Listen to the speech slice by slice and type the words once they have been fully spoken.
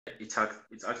It's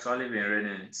actually been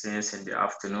raining since in the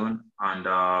afternoon, and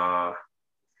the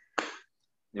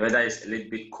weather is a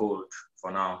little bit cold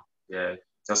for now. Yeah,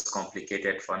 just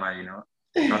complicated for now,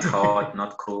 Not hot,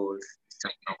 not cold. It's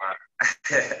just normal.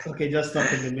 Okay, just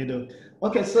stuck in the middle.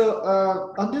 Okay, so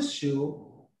on this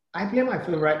show, I play my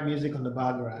favorite music on the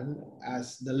background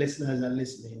as the listeners are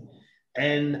listening,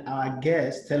 and our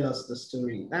guests tell us the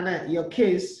story. And your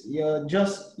case, you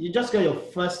just got your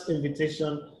first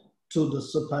invitation to the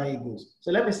Super Eagles.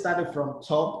 So let me start it from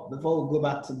top before we go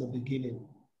back to the beginning.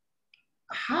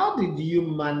 How did you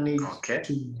manage Okay.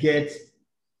 to get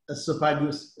a Super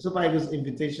Eagles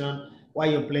invitation while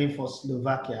you're playing for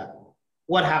Slovakia?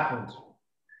 What happened?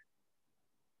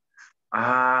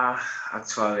 Uh,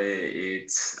 Actually,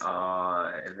 it's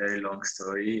a very long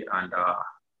story and a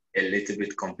little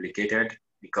bit complicated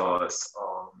because,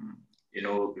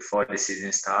 before the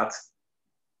season starts,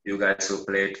 you guys who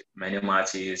played many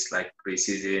matches like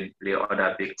preseason, play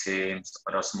other big teams,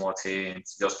 other small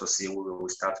teams, just to see who we will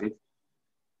start with.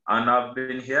 And I've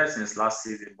been here since last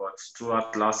season, but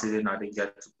throughout last season, I didn't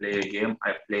get to play a game.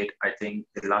 I played, I think,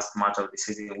 the last match of the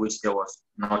season, in which there was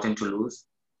nothing to lose.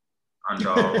 And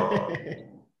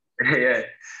yeah,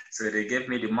 so they gave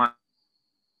me the match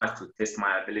to test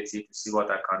my ability to see what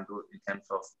I can do in terms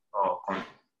of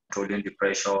controlling the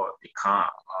pressure,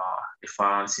 the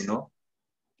fans.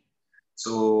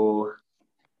 So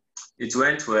it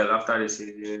went well after the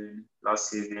season. Last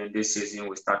season, this season,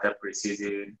 we started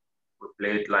preseason. We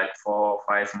played like 4 or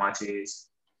 5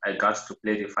 matches. I got to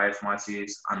play the 5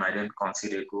 matches and I didn't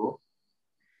concede a goal.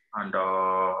 And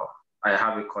I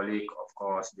have a colleague, of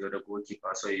course, the other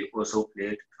goalkeeper, so he also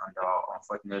played. And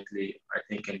unfortunately, I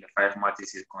think in the 5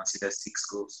 matches, he considered 6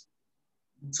 goals.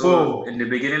 So in the Whoa.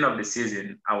 beginning of the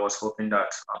season, I was hoping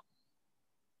that,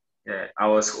 I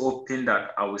would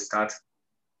start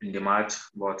in the match,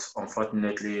 but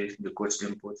unfortunately, the coach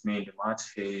didn't put me in the match.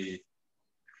 He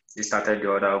started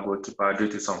the other goalkeeper due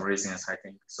to some reasons, I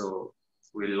think. So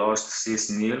we lost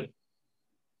 6-0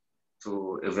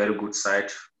 to a very good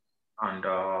side, and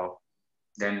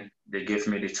then they gave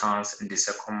me the chance in the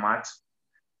second match,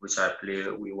 which I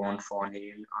played. We won 4-0,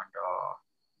 and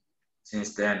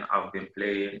since then I've been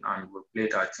playing, and we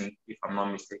played. I think, if I'm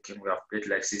not mistaken, we have played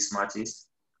like 6 matches.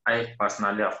 I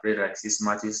personally have played like 6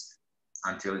 matches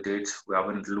until date. We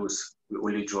haven't lost. We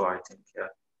only draw, I think. Yeah.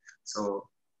 So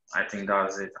I think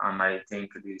that's it. And I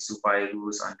think the Super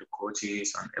Eagles and the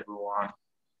coaches and everyone,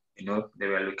 they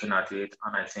were looking at it.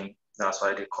 And I think that's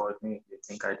why they called me. They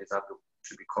think I deserve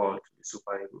to be called to the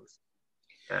Super Eagles.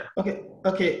 Yeah.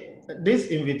 Okay. This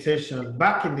invitation,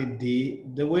 back in the day,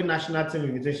 the way national team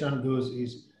invitation goes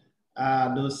is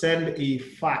they'll send a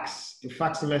fax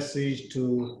message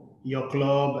to your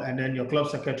club, and then your club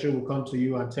secretary will come to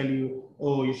you and tell you,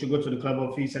 oh, you should go to the club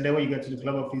office. And then when you get to the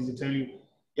club office, they tell you,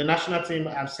 your national team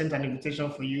have sent an invitation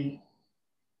for you.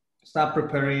 Start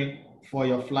preparing for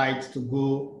your flight to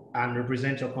go and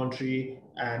represent your country.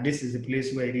 And this is the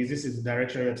place where it is. This is the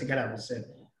direction your ticket has been set.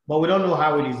 But we don't know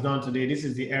how it is done today. This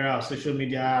is the era of social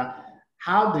media.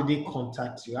 How did they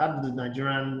contact you? How did the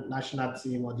Nigerian national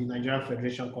team or the Nigerian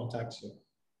Federation contact you?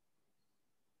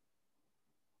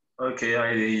 Okay.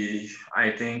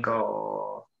 I think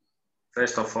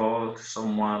first of all,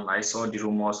 I saw the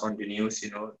rumors on the news,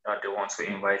 that they want to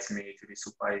invite me to the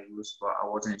Super Eagles, but I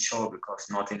wasn't sure because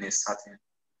nothing is certain.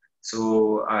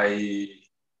 So I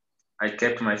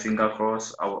kept my finger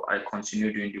crossed. I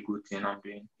continued doing the good thing I'm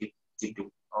doing, keep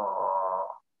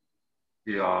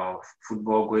the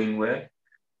football going well.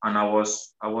 And I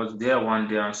was there one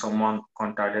day, and someone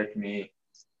contacted me.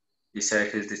 He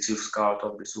said he's the chief scout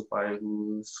of the Super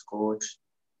Eagles coach,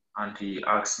 and he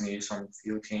asked me some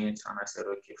few things, and I said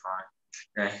okay, fine.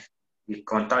 Then he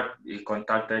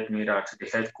contacted me that the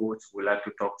head coach would like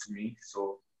to talk to me,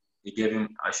 so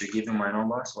I should give him my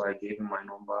number. So I gave him my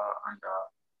number, and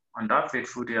on that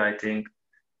fateful day, I think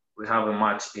we have a away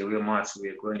match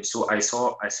we're going. So I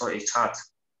saw a chat.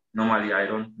 Normally, I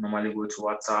don't normally go to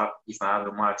WhatsApp. If I have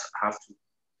a match, I have to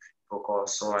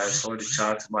focus. So I saw the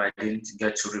chat, but I didn't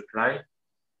get to reply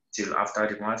till after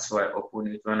the match. So I opened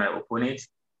it. When I opened it,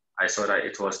 I saw that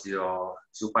it was the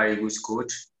Super Eagles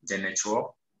coach,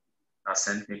 Genetro, that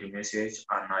sent me the message,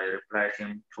 and I replied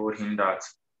him, told him that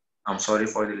I'm sorry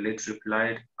for the late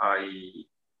reply. I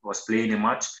was playing a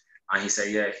match, and he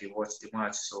said, yeah, he watched the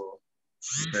match. So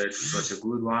he said it was a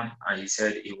good one, and he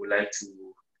said he would like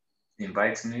to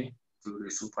invite me to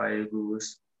the Super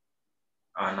Eagles.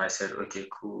 And I said, okay,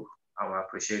 cool, I will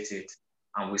appreciate it.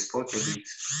 And we spoke a bit,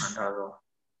 and that's all.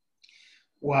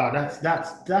 Wow,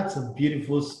 that's a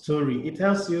beautiful story. It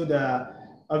tells you that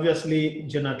Obviously,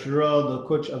 Jonathan, the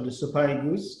coach of the Super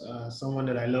Eagles, someone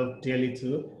that I love dearly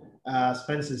too,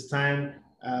 spends his time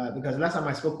because last time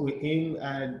I spoke with him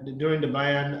during the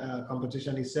Bayern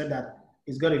competition, he said that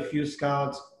he's got a few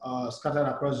scouts scattered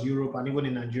across Europe and even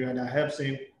in Nigeria that helps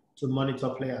him to monitor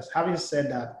players. Having said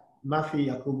that,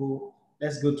 Matthew Yakubu,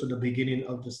 let's go to the beginning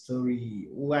of the story.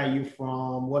 Where are you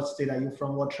from? What state are you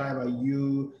from? What tribe are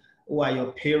you? Who are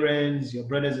your parents, your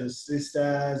brothers and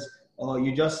sisters? Or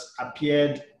you just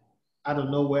appeared out of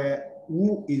nowhere?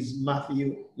 Who is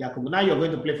Matthew Yakubu? Now you're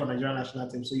going to play for Nigerian national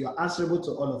team, so you're answerable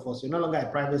to all of us. You're no longer a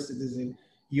private citizen.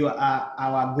 You are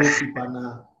our goalkeeper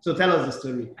now. So tell us the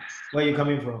story. Where are you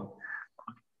coming from?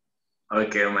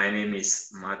 Okay, my name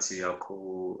is Matthew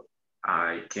Yakubu.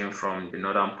 I came from the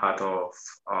northern part of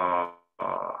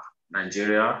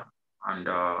Nigeria, and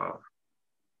I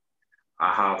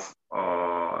have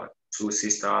two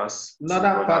sisters.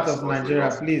 Northern part of Nigeria,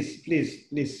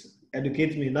 please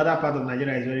educate me. Northern part of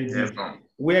Nigeria is very big.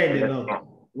 Where in the north?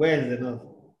 Where is the north?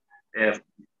 Yeah,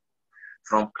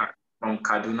 from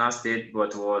Kaduna State,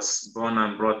 but was born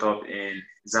and brought up in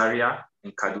Zaria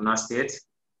in Kaduna State.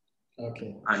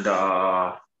 Okay. And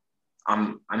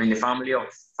I'm in a family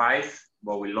of 5,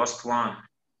 but we lost one.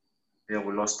 Yeah,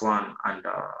 we lost one, and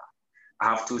I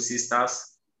have 2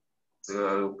 sisters,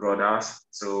 2 brothers.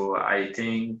 So I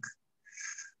think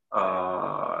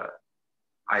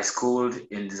I schooled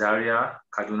in Zaria,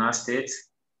 Kaduna State,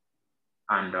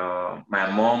 and my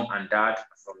mom and dad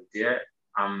from there.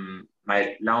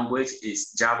 My language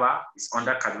is Java. It's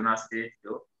under Kaduna State,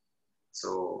 though.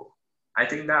 So I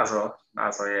think that's all.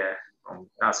 That's all. Yeah,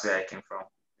 that's where I came from.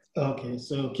 Okay,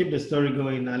 so keep the story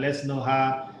going. Now let's know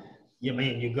how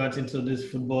you got into this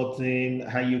football thing,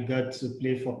 how you got to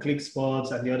play for Clique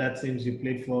Sports and the other teams you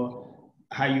played for,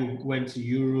 how you went to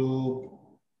Europe.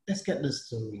 Let's get the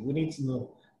story. We need to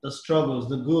know the struggles,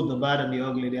 the good, the bad, and the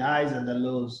ugly, the highs and the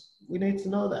lows. We need to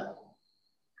know that.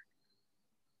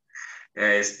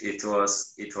 Yes, it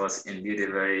was indeed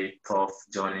a very tough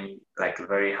journey, like a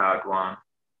very hard one,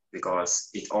 because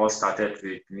it all started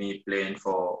with me playing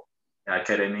for the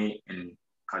academy in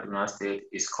Kaduna State.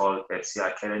 It's called Pepsi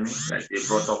Academy. Like they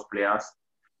brought up players,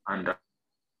 and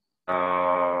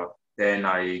then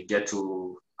I get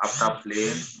to, after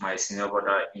playing, my senior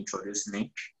brother introduced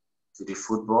me to the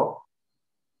football.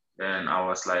 Then I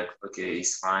was like, okay,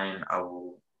 it's fine. I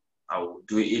will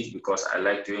do it because I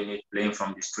like doing it, playing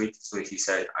from the street. So he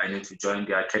said I need to join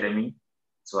the academy,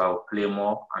 so I will play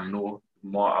more and know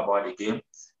more about the game.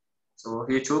 So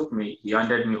he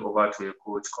handed me over to a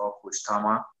coach called Coach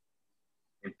Tama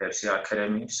in Pepsi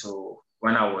Academy. So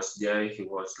when I was there, he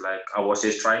was like, I was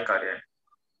a striker then.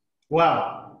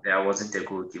 Wow. Yeah, I wasn't a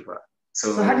goalkeeper.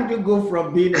 So how did you go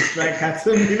from being a striker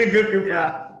to being a goalkeeper?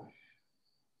 Yeah.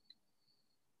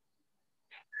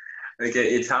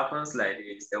 Okay, it happens like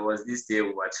this. There was this day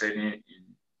we were training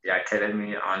in the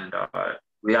academy, and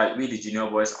we the junior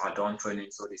boys are done training,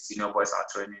 so the senior boys are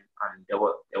training, and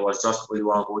there was just only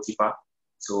one goalkeeper.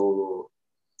 So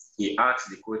the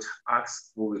coach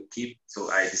asked who will keep. So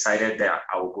I decided that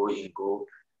I will go in goal.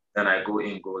 Then I go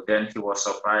in goal. Then he was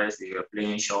surprised. They were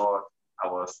playing short. I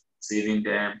was saving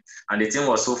them, and the thing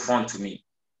was so fun to me.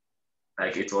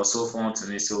 Like it was so fun to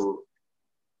me. So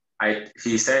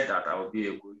he said that I would be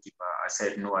a goalkeeper. I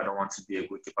said, no, I don't want to be a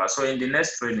goalkeeper. So in the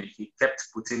next training, he kept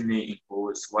putting me in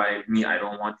goals. Why me? I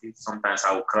don't want it. Sometimes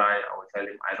I would cry. I would tell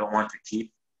him I don't want to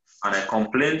keep. And I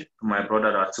complained to my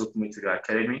brother that took me to the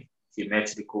academy. He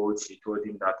met the coach. He told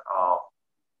him that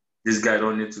this guy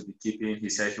don't need to be keeping. He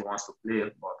said he wants to play.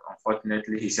 But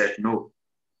unfortunately, he said no.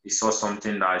 He saw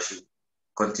something that I should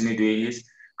continue doing it.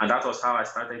 And that was how I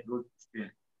started goalkeeping.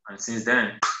 And since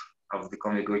then, I've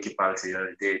become a goalkeeper till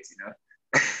the date,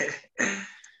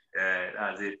 Yeah,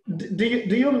 that's it.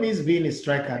 Do you miss being a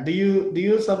striker? Do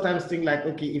you sometimes think like,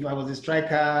 okay, if I was a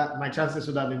striker, my chances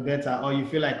would have been better? Or you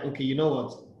feel like, okay, you know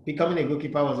what? Becoming a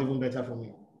goalkeeper was even better for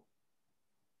me.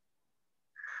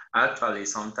 Actually,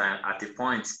 sometimes at the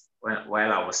point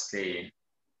while I was playing,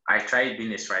 I tried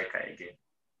being a striker again.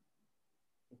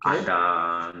 Okay.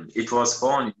 And it was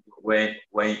fun when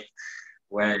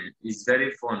it's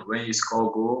very fun when you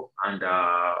score goal and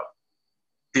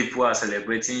people are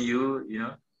celebrating you,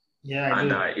 Yeah,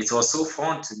 and it was so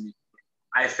fun to me.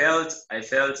 I felt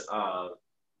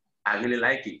I really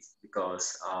like it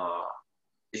because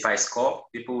if I score,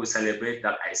 people will celebrate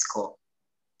that I score.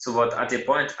 So, but at a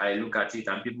point, I look at it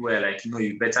and people were like,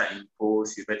 you better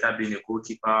impose, you better be a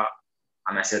goalkeeper.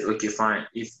 And I said, okay, fine.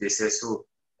 If they say so,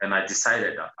 then I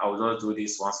decided that I will just do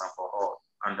this once and for all.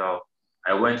 And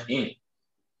I went in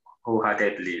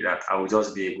wholeheartedly that I would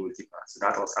just be a goalkeeper. So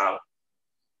that was how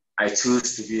I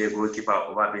chose to be a goalkeeper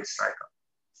over being striker.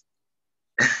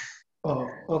 Oh,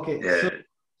 okay. Yeah.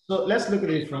 So let's look at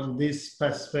it from this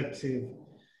perspective.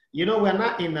 You know, we're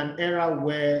not in an era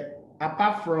where,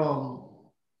 apart from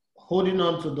holding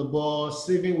on to the ball,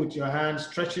 saving with your hand,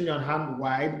 stretching your hand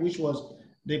wide, which was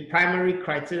the primary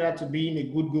criteria to being a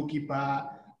good goalkeeper,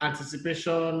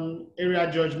 anticipation,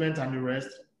 area judgment, and the rest,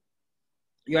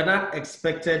 you are not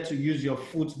expected to use your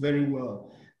foot very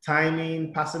well.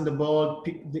 Timing, passing the ball,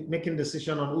 making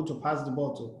decision on who to pass the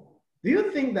ball to. Do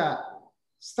you think that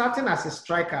starting as a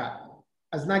striker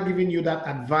has not given you that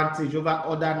advantage over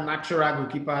other natural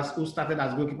goalkeepers who started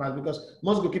as goalkeepers? Because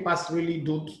most goalkeepers really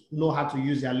don't know how to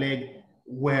use their leg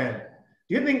well.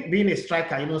 Do you think being a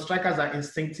striker, you know, strikers are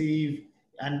instinctive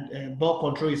and ball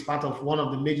control is part of one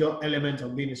of the major elements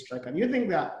of being a striker? Do you think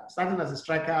that starting as a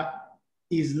striker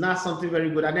is not something very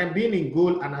good? And then being in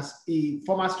goal and as a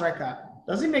former striker,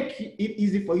 does it make it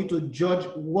easy for you to judge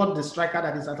what the striker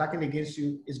that is attacking against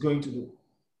you is going to do?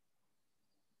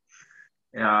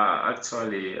 Yeah,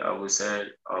 actually, I would say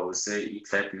it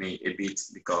helped me a bit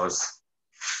because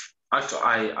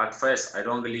actually, at first I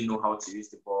don't really know how to use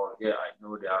the ball. Yeah, I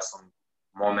know there are some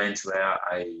moments where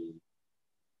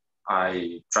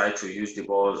I try to use the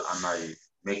ball and I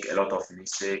make a lot of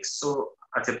mistakes. So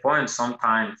at a point,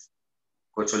 sometimes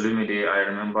Coach Olumide, I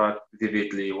remember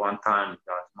vividly one time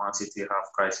that Man City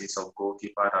have crisis of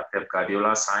goalkeeper that Pep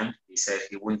Guardiola signed. He said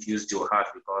he wouldn't use Joe Hart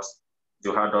because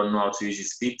Joe Hart don't know how to use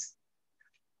his feet.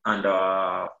 And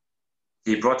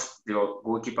he brought the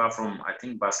goalkeeper from, I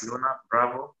think, Barcelona,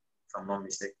 Bravo, if I'm not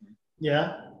mistaken.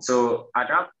 Yeah. So at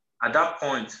that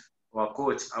point, our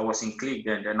coach, I was in Clique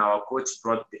then our coach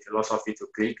brought the philosophy to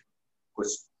Clique, Coach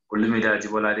Olumide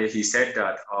Ajibolade. He said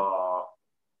that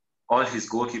all his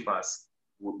goalkeepers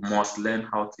must learn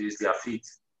how to use their feet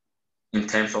in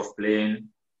terms of playing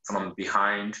from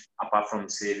behind, apart from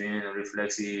saving,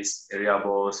 reflexes, area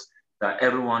balls, that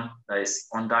everyone that is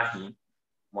under him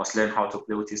must learn how to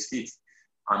play with his feet.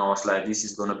 And I was like, this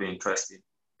is gonna be interesting.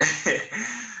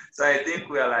 So I think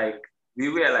we were like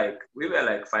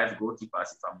five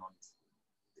goalkeepers, if I'm not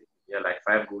mistaken. We were like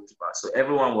five goalkeepers. So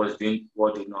everyone was doing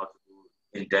what they know how to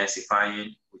do,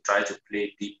 intensifying. We try to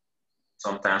play deep.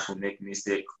 Sometimes we make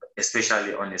mistakes,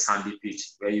 especially on a sandy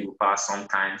pitch where you pass.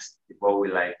 Sometimes the ball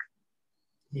will like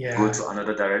go to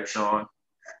another direction.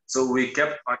 So we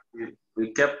kept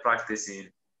practicing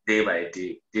day by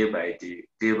day, day by day,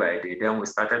 day by day. Then we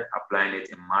started applying it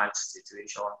in match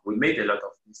situation. We made a lot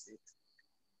of mistakes,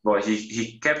 but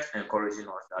he kept encouraging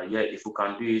us that yeah, if we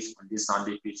can do it on this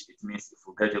Sunday pitch, it means if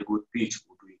we get a good pitch,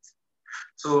 we'll do it.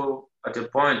 So at a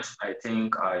point, I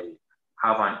think I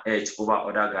have an edge over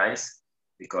other guys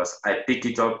because I pick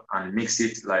it up and mix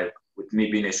it like with me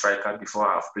being a striker before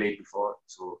I've played before.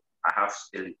 So I have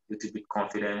a little bit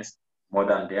confidence more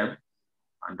than them.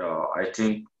 And I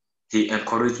think he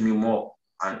encouraged me more.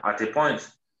 And at a point,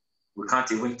 we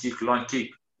can't even kick long kick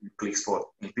in click sport.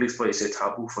 In click sport, it's a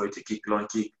taboo for you to kick long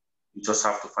kick. You just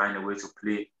have to find a way to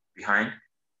play behind,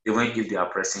 even if they are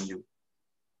pressing you.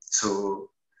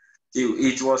 So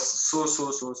it was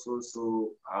so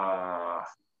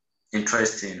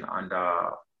interesting, and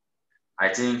I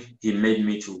think he made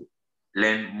me to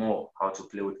learn more how to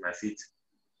play with my feet.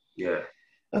 Yeah.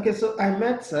 Okay, so I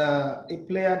met a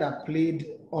player that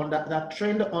that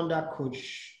trained under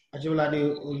coach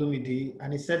Ajibolade Olumide,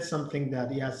 and he said something that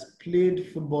he has played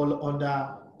football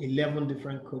under 11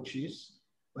 different coaches,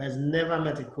 but has never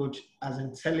met a coach as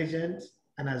intelligent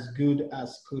and as good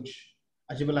as coach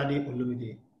Ajibolade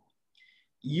Olumide.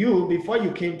 You, before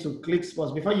you came to Click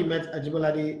Sports, before you met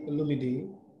Ajibolade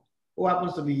Olumide, who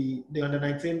happens to be the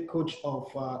under-19 coach of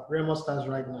Remo Stars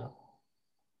right now,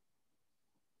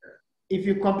 if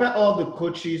you compare all the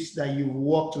coaches that you've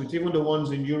worked with, even the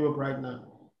ones in Europe right now,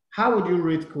 how would you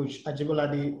rate Coach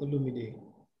Ajibolade Olumide?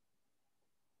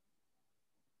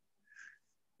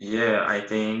 Yeah, I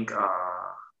think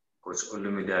Coach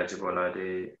Olumide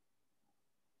Ajibolade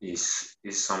is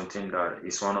something that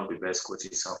is one of the best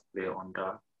coaches I've played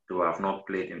under. Though I've not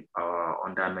played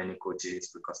under many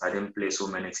coaches because I didn't play so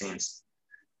many teams.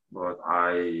 But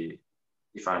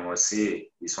if I must say,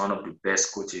 he's one of the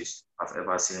best coaches I've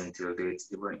ever seen until date,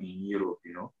 even in Europe,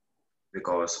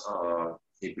 because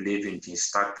he believes in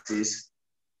his tactics.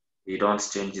 He don't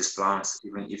change his plans,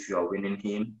 even if you are winning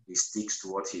him. He sticks to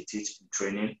what he teaches in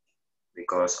training,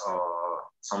 because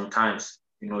sometimes,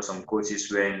 some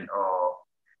coaches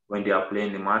when they are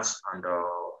playing the match and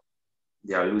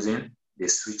they are losing, they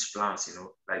switch plans,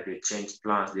 like they change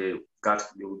plans. They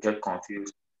will get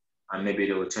confused and maybe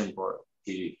they will change. But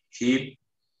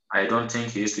I don't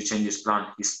think he used to change his plan.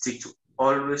 He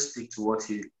always stick to what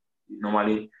he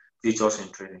normally teach us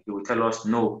in training. He will tell us,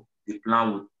 no, the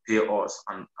plan will pay us,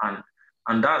 and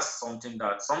And that's something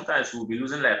that sometimes we'll be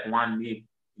losing like 1-0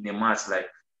 in a match, like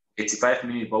 85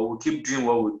 minutes, but we'll keep doing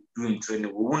what we do in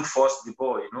training. We won't force the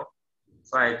ball,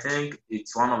 So I think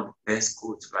it's one of the best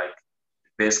coach, like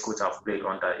the best coach I've played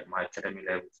under in my academy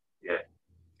level. Yeah.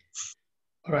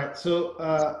 All right. So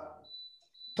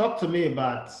talk to me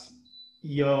about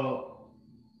your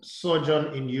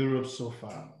sojourn in Europe so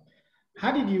far.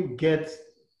 How did you get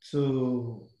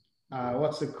to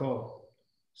what's it called?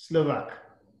 Slovak.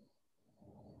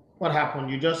 What happened?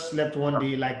 You just slept one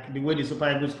day, like the way the Super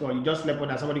Eagles call. You just slept one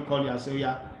day, somebody called you and said, oh,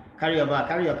 yeah, carry your bag,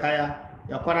 carry your kaya,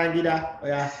 your kwarangida. Oh,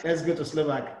 yeah, let's go to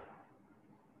Slovak.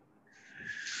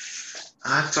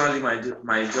 Actually,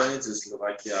 my journey to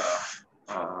Slovakia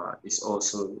is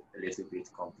also a little bit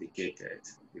complicated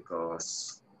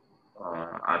because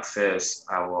at first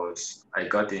I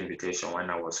got the invitation when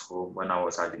I was home, when I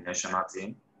was at the national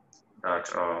team, that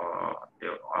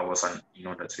I was on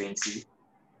the 20,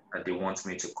 and they want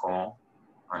me to come,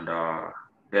 and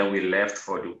then we left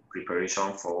for the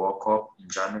preparation for World Cup in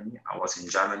Germany. I was in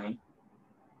Germany,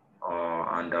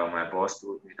 and my boss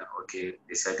told me that okay,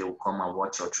 they said they will come and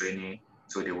watch your training,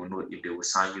 so they will know if they will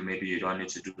sign you. Maybe you don't need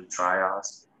to do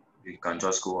trials; you can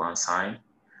just go and sign.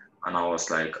 And I was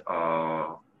like,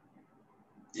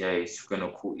 yeah, it's going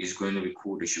to be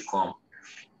cool. They should come.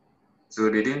 So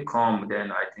they didn't come.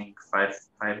 Then I think five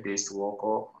days to World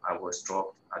Cup, I was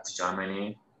dropped at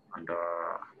Germany, and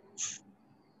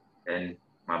then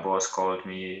my boss called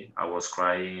me. I was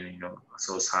crying,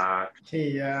 so sad.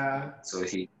 Yeah. So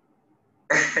he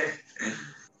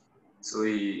so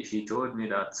he told me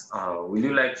that, would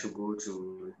you like to go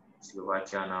to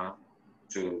Slovakia now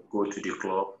to go to the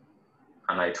club?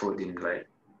 And I told him like,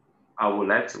 I would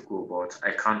like to go, but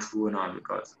I can't go now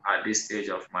because at this stage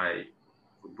of my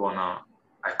football now,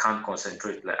 I can't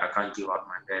concentrate. Like I can't give out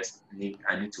my best. I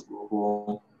need to go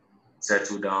home,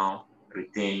 settle down,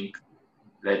 rethink,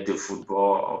 let the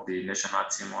football of the national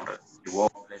team on the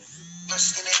world, let it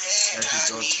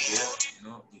just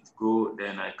go, it go,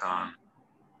 then I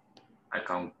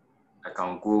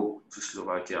can go to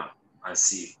Slovakia and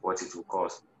see what it will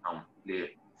cost and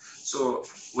play. So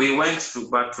we went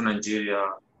back to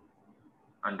Nigeria,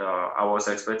 and I was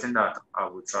expecting that I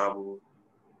would travel.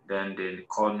 Then they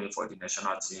called me for the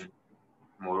national team,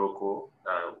 Morocco,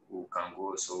 who can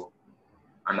go. So,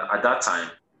 and at that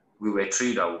time, we were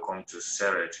 3 that would come to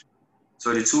Seret.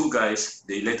 So the 2 guys,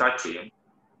 they later came,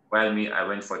 while me, I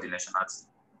went for the national team.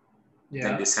 Yeah.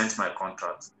 Then they sent my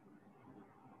contract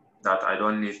that I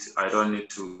don't need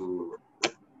to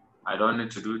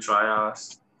do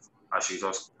trials. I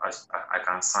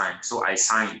can sign. So I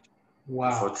signed. Wow.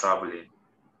 Before traveling.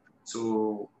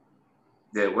 So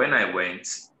when I went,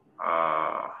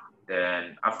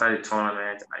 then after the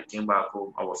tournament, I came back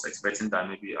home. I was expecting that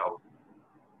maybe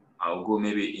I'll go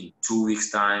maybe in 2 weeks'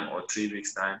 time or 3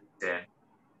 weeks' time. Then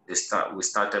we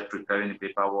started preparing the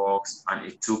paperwork, and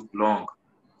it took long.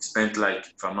 Spent like,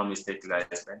 if I'm not mistaken, I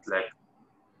spent like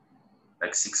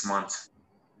 6 months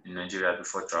in Nigeria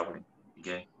before traveling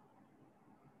again.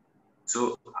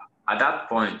 So at that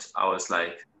point, I was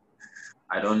like,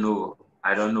 I don't know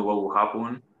what will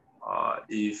happen.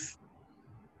 If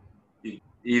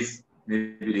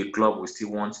maybe the club will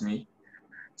still want me.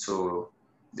 So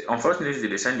unfortunately,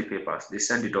 they sent the papers, they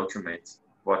sent the documents,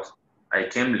 but I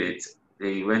came late.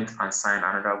 They went and signed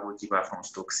another goalkeeper from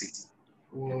Stoke City,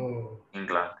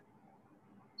 England,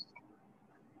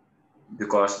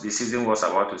 because the season was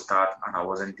about to start and I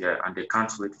wasn't there, and they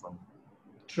can't wait for me.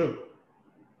 True.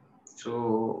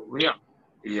 So we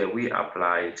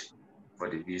applied for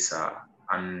the visa,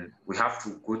 and we have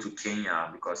to go to Kenya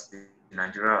because in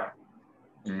Nigeria,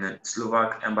 in the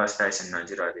Slovak embassy in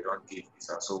Nigeria, they don't give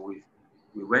visa. So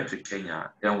we went to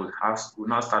Kenya. Then we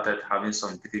now started having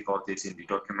some difficulties in the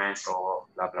documents or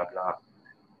blah blah blah,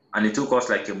 and it took us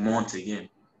like a month again.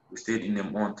 We stayed in a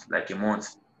month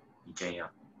in Kenya.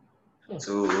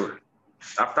 So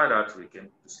after that, we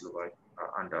came to Slovakia,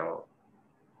 and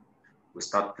we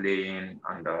started playing,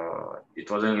 and it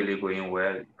wasn't really going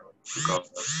well,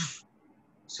 because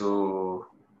so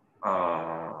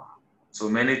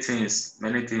many things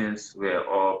were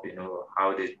up,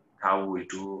 how we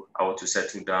do, how to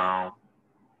settle down,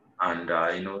 and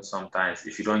sometimes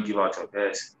if you don't give out your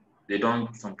best,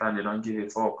 sometimes they don't give a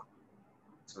fuck.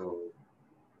 So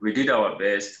we did our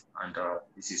best, and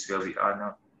this is where we are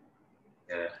now.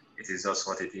 Yeah, it is just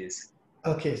what it is.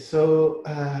 Okay, so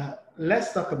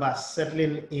let's talk about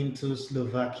settling into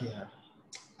Slovakia.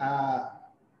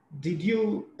 Did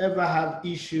you ever have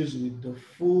issues with the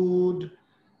food,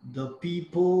 the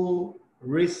people,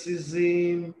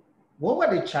 racism? What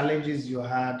were the challenges you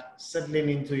had settling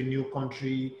into a new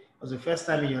country, was the first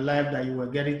time in your life that you were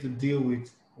getting to deal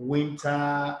with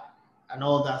winter and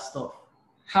all that stuff.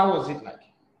 How was it like?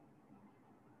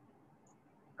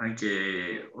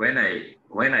 Okay, when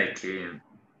I came,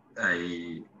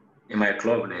 I in my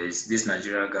club there's this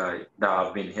Nigerian guy that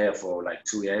I've been here for like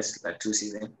 2 years, like 2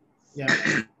 seasons. Yeah.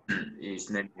 His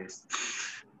name is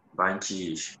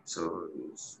Banki. So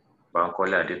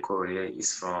Bankola Adekore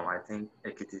is from I think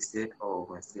Ekiti State or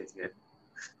Ogun State here.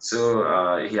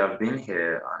 So he have been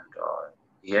here and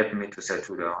he helped me to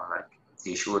settle down. Like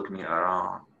he showed me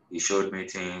around, he showed me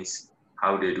things,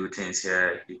 how they do things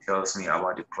here. He tells me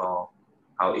about the club,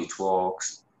 how it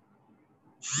works.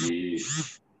 He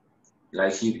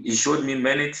he showed me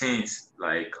many things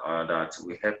like that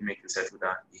will help me to settle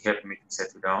down. He helped me to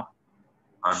settle down.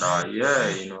 And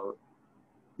yeah,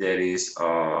 there is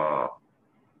how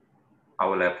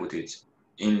will I put it?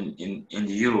 In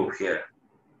the Europe here,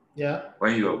 Yeah.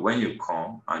 when you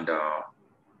come and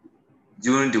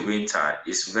during the winter,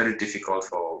 it's very difficult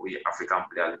for we African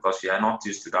players because we are not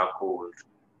used to that cold,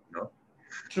 you know.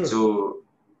 True. So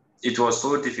it was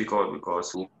so difficult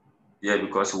because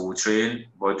because we would train.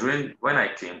 But when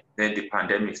I came, then the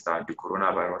pandemic started, the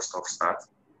coronavirus stuff started,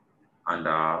 and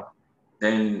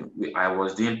then I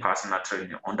was doing personal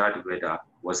training under the weather,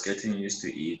 was getting used to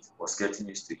it,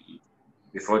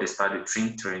 before they started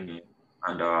training,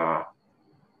 and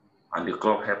the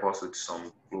club helped us with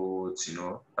some clothes,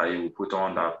 that you put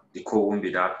on that the cold won't be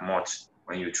that much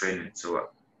when you're training. So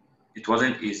it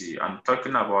wasn't easy. I'm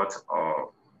talking about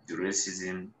the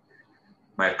racism.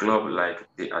 My club, like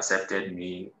they accepted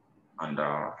me, and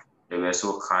they were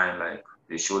so kind. Like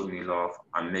they showed me love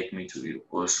and make me to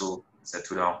also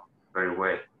settle down very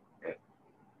well. Yeah,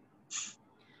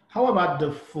 How about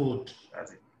the food?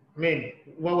 that's it. I mean,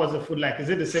 what was the food like? Is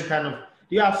it the same kind of?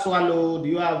 Do you have swallow? Do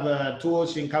you have tuwo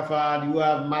shinkafa? Do you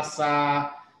have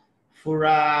masa,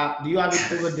 fura? Do you have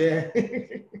it over there?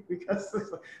 Because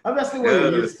obviously what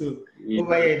you're No, used to it,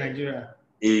 over here in Nigeria.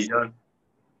 it's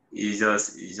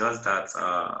just it's just that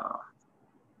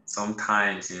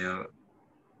sometimes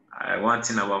one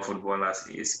thing about footballers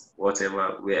is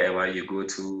wherever you go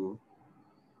to,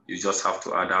 you just have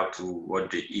to adapt to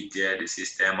what they eat there, the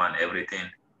system and everything.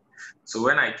 So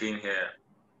when I came here,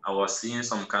 I was seeing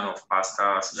some kind of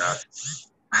pastas that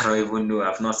I don't even know.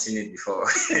 I've not seen it before.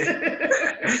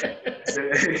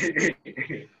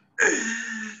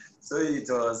 So it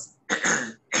was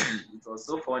it was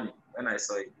so funny when I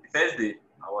saw it. The first day,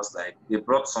 I was like, they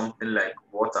brought something like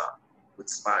water with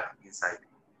spark inside,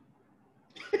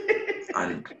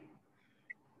 and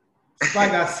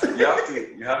Spagas. you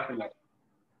have to like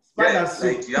Spagas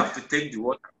soup. like you have to take the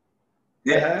water.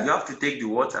 Yeah, you have to take the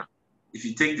water. If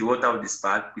you take the water with the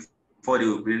spark before they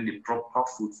will bring the proper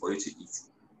food for you to eat.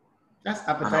 That's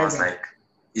And I was appetizer. like,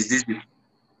 is this the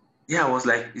yeah, I was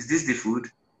like, is this the food?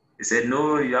 They said,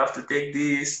 no, you have to take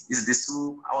this. Is the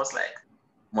soup? I was like,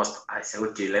 must I said,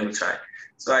 okay, let me try.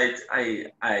 So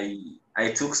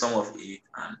I took some of it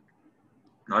and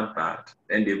not bad.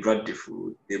 Then they brought the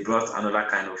food. They brought another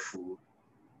kind of food.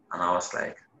 And I was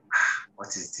like, what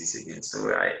is this again?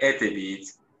 So I ate a bit,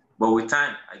 but with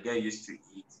time I get used to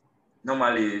it.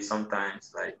 Normally,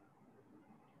 sometimes like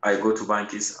I go to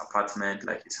Banky's apartment,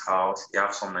 like his house. He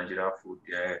have some Nigerian food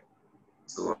there.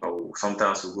 So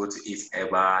sometimes we go to eat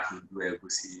Eba, he do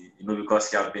egusi, because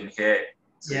he have been here,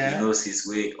 so he Yeah. knows his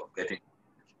way of getting.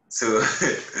 So,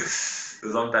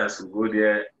 so sometimes we go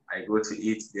there. I go to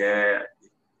eat there.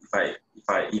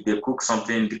 If they cook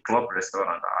something in the club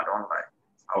restaurant that I don't like,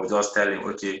 I will just tell him,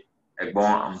 okay,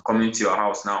 Egbon, I'm coming to your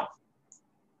house now.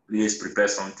 Please prepare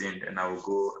something. Then I will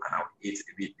go and I will eat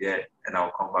a bit there, and I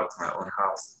will come back to my own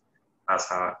house. That's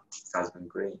how it has been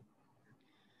going.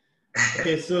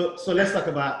 Okay, so let's talk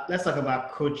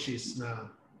about coaches now.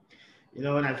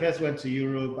 When I first went to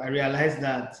Europe, I realized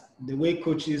that the way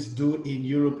coaches do in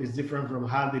Europe is different from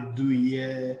how they do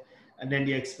here, and then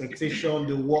the expectation,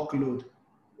 the workload.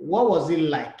 What was it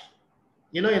like?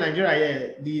 In Nigeria,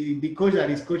 yeah, the coach that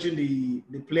is coaching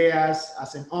the players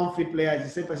as an unfit player is the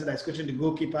same person that's coaching the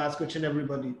goalkeepers, coaching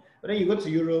everybody. But then you go to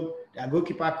Europe, their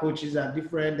goalkeeper coaches are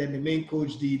different than the main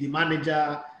coach, the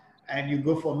manager, and you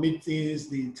go for meetings.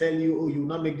 They tell you, oh, you will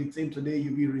not make the team today,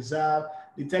 you'll be reserved.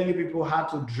 They tell you people how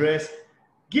to dress.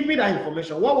 Give me that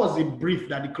information. What was the brief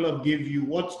that the club gave you?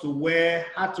 What to wear,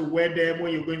 how to wear them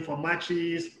when you're going for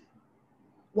matches?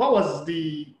 What was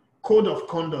the code of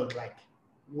conduct like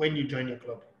when you join your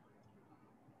club?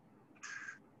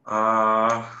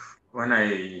 When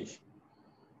I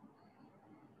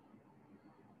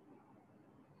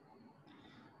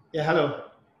Yeah, hello.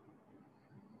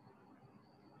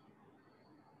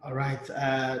 All right.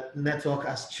 Network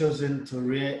has chosen to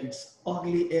rear its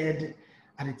ugly head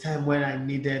at a time when I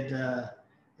needed a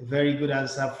very good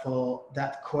answer for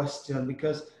that question.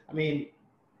 Because I mean,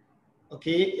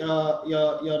 okay,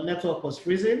 your network was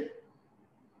freezing.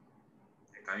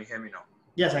 Can you hear me now?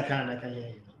 Yes, I can. I can hear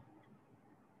you.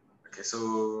 Okay,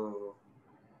 so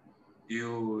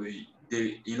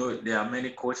there are many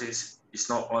coaches. It's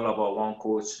not all about one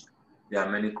coach. There are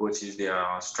many coaches. There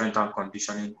are strength and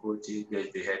conditioning coaches.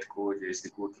 There's the head coach. There's the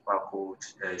goalkeeper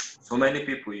coach. There's so many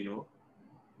people,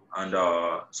 and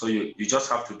so you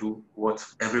just have to do what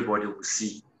everybody will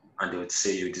see, and they would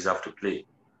say you deserve to play.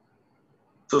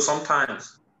 So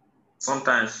sometimes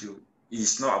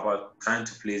it's not about trying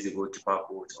to please the goalkeeper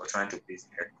coach or trying to please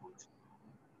the head coach.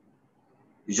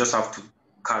 You just have to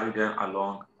carry them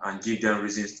along and give them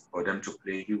reasons for them to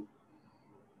play you.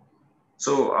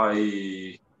 So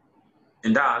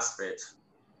in that aspect,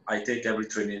 I take every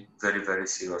training very, very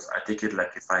serious. I take it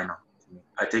like a final.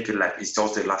 I take it like it's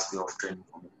just the last day of training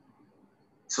for me.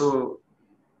 So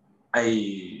at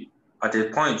a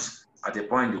point,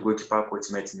 the goalkeeper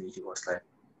coach met me. He was like,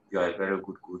 "You are a very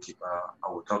good goalkeeper.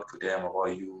 I will talk to them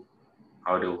about you,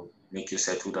 how they will make you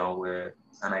settle down well."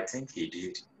 And I think he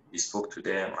did. He spoke to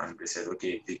them and they said,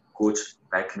 "Okay, the coach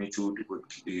like me too,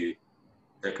 the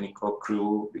technical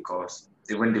crew, because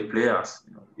even the players,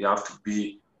 you have to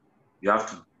be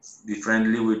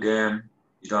friendly with them.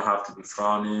 You don't have to be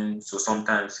frowning. So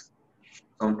sometimes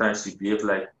you behave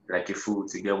like a fool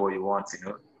to get what you want,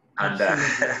 And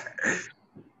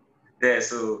yeah,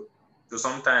 so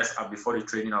sometimes before the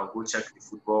training, I'll go check the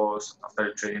footballs. After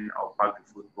the training, I'll pack the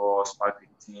footballs, pack the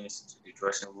things into the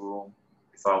dressing room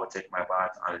before I will take my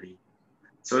bath and leave.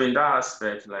 So in that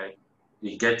aspect, like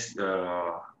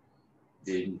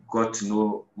they got to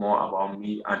know more about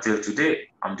me. Until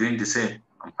today, I'm doing the same.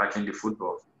 I'm packing the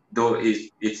footballs. Though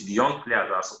it's the young players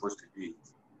that are supposed to do it.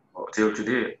 But till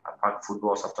today, I pack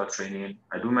footballs after training.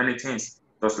 I do many things,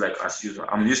 just like as usual.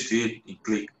 I'm used to it in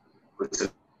Clique.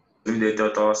 They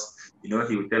taught us, he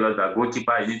would tell us that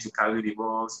goalkeeper, you need to carry the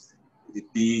balls to the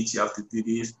pitch, you have to do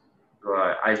this. So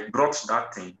I brought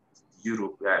that thing to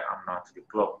Europe where I am now, to the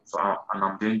club. So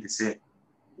I'm doing the same,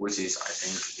 which is, I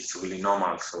think, it's really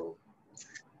normal. So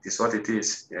it's what it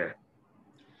is, yeah.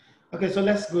 Okay, so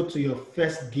let's go to your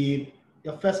first game,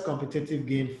 your first competitive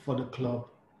game for the club.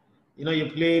 You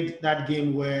played that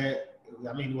game where,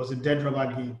 it was a dead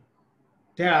rubber game.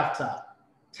 Thereafter,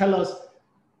 tell us,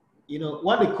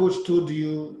 what the coach told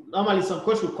you. Normally, some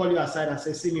coach will call you aside and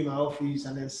say, "See me in my office,"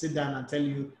 and then sit down and tell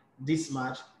you, "This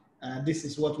match, this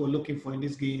is what we're looking for in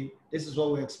this game. This is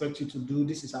what we expect you to do.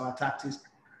 This is our tactics."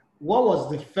 What was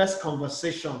the first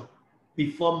conversation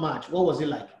before match? What was it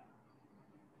like?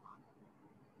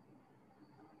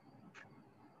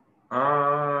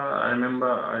 I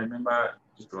remember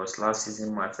it was last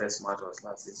season. My first match was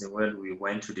last season when we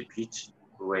went to the pitch.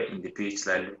 We were in the pitch,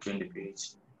 like looking the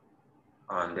pitch.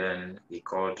 And then he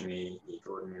called me. He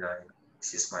told me that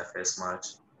this is my first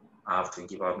match. I have to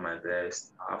give out my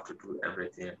best. I have to do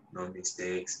everything, no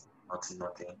mistakes,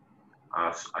 nothing.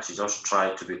 I should just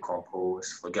try to be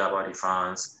composed, forget about the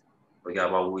fans, forget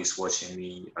about who is watching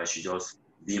me. I should just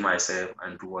be myself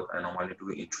and do what I normally do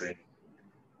in training.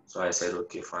 So I said,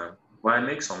 okay, fine. But I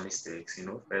make some mistakes,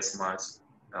 first match,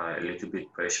 a little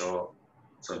bit pressure.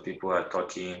 Some people are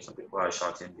talking, some people are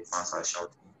shouting, the fans are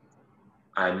shouting.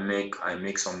 I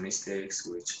make some mistakes,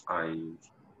 which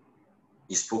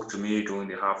he spoke to me during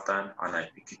the halftime, and I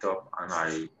pick it up and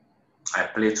I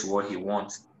play to what he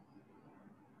wants.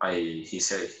 He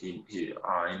said you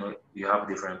have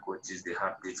different coaches, they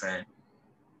have different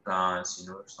plans.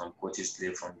 Some coaches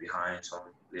play from behind,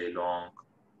 some play long.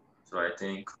 So I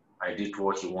think I did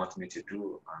what he wanted me to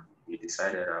do, and he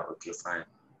decided that okay, fine,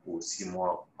 we'll see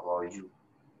more about you,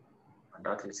 and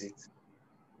that is it.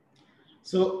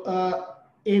 So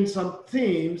in some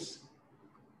teams,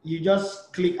 you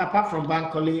just click, apart from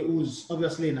Bankole, who's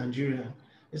obviously a Nigerian.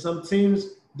 In some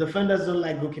teams, defenders don't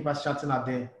like goalkeepers shouting at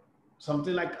them.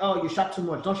 Something like, "Oh, you shout too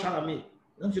much. Don't shout at me.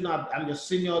 Don't you know I'm your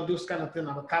senior?" Those kind of thing.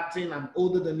 I'm a captain. I'm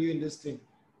older than you in this team.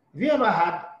 Have you ever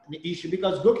had the issue?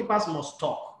 Because goalkeepers must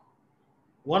talk.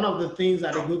 One of the things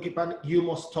that a goalkeeper, you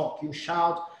must talk. You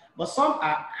shout. But some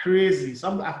are crazy.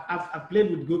 Some I've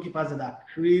played with goalkeepers that are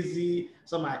crazy.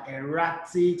 Some are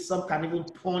erratic. Some can even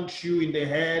punch you in the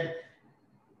head.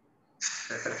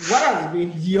 What has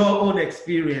been your own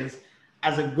experience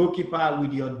as a goalkeeper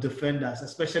with your defenders,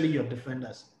 especially your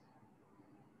defenders?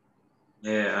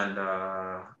 Yeah, and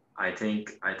I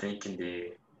think in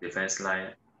the defense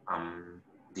line, I'm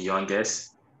the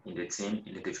youngest in the team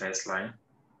in the defense line,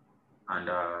 and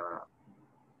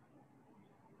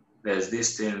there's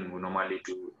this thing we normally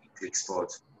do in Clique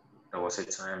Sports. There was a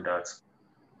time that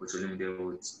Coach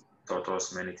Olumide taught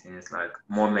us many things, like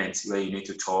moments where you need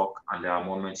to talk, and there are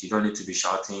moments you don't need to be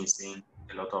shouting, saying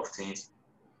a lot of things.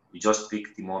 You just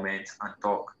pick the moment and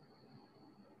talk.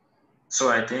 So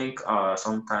I think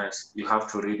sometimes you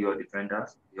have to read your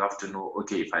defenders. You have to know,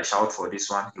 okay, if I shout for this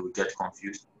one, he will get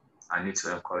confused. I need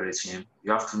to encourage him.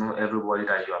 You have to know everybody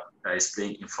that is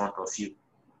playing in front of you.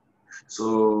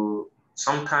 So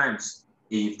sometimes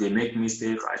if they make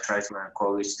mistakes, I try to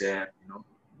encourage them.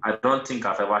 I don't think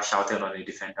I've ever shouted on a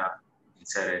defender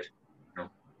instead.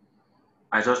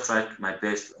 I just try my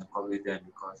best to encourage them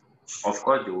because, of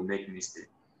course, they will make mistakes.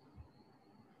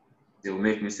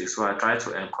 So I try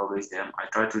to encourage them. I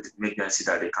try to make them see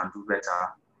that they can do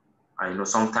better. And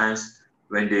sometimes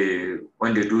when they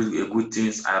do a good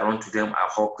things, I run to them, I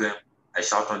hug them, I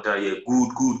shout on them, yeah,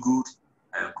 good.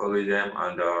 I encourage them,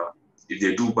 and if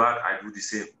they do bad, I do the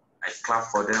same. I clap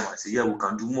for them. I say, yeah, we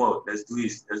can do more. Let's do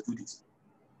this.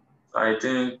 So I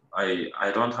think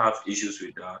I don't have issues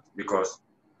with that, because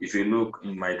if you look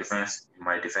in my defense,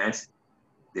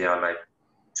 they are like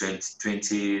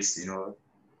 20s,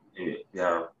 they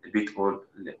are a bit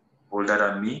older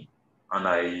than me, and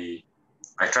I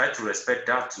try to respect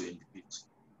that to individuals.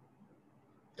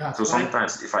 So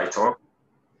sometimes if I talk,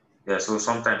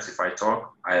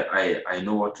 I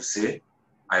know what to say.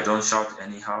 I don't shout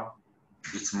anyhow.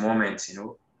 It's moments,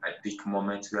 I pick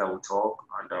moments where I will talk,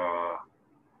 and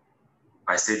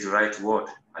I say the right word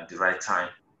at the right time.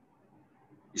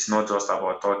 It's not just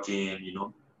about talking,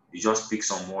 you just pick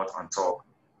some word and talk.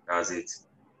 That's it.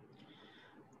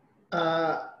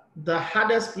 The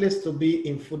hardest place to be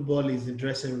in football is the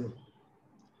dressing room.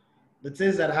 The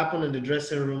things that happen in the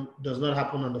dressing room does not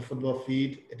happen on the football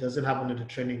field. It doesn't happen in the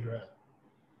training ground.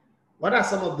 What are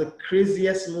some of the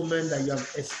craziest moments that you have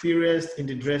experienced in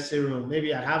the dressing room?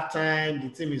 Maybe at halftime, the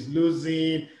team is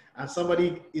losing, and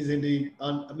somebody is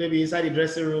maybe inside the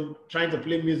dressing room trying to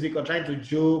play music or trying to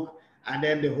joke, and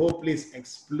then the whole place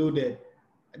exploded.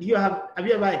 Have you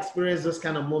ever experienced those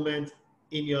kind of moments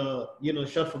in your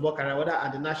short football career, whether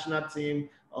at the national team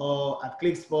or at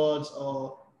Clique Sports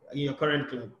or in your current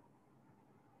club?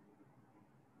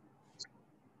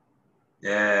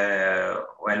 Yeah,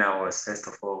 when I was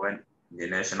when the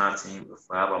national team, if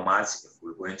we have a match, if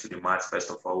we go into the match, first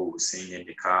of all, we will sing in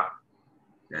the car.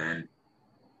 Then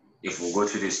if we go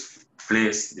to this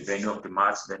place, the venue of the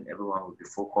match, then everyone will be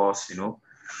focused,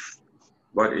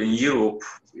 But in Europe,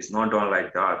 it's not done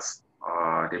like that.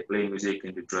 They play music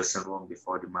in the dressing room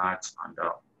before the match, and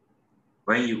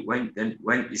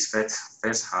when it's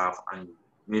first half and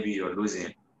maybe you're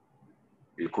losing,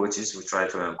 the coaches will try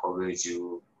to encourage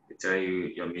you. They tell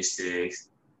you your mistakes,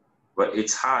 but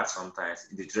it's hard sometimes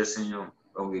in the dressing room.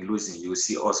 When we're losing, you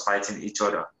see us fighting each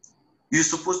other. You're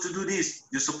supposed to do this.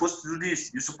 You're supposed to do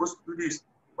this. You're supposed to do this.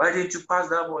 Why didn't you pass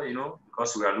that ball?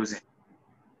 Because we are losing.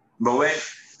 But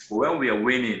when we are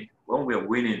winning,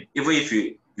 even if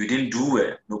you didn't do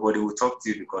well, nobody will talk to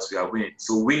you because we are winning.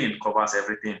 So winning covers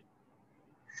everything.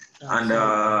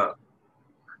 Absolutely.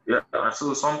 And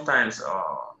so sometimes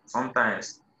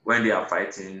when they are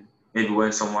fighting, maybe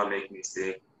when someone make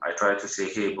mistake, I try to say,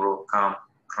 hey bro, calm.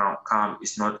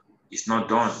 It's not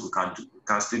done. We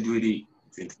can still do it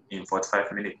in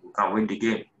 45 minutes. We can win the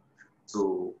game.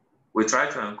 So we try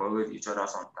to encourage each other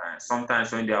sometimes.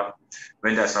 Sometimes when they're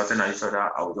shouting at each other,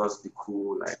 I'll just be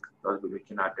cool, like just be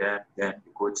looking at them. Then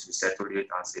the coach will settle it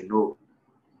and say, no,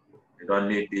 we don't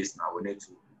need this now. We need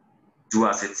to do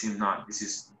as a team now. This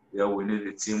is where we need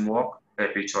the teamwork,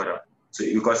 help each other. So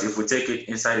because if we take it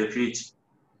inside the pitch,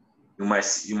 you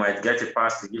might get a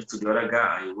pass to give to the other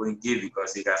guy and you won't give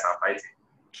because you guys are fighting.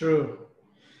 True.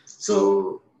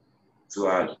 So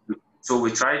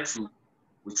we try to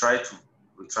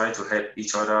help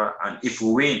each other, and if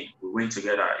we win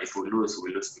together. If we lose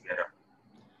together.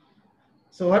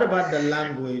 So what about the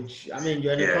language? I mean,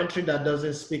 you're in a country that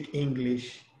doesn't speak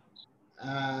English.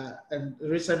 And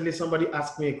recently somebody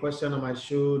asked me a question on my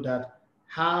show that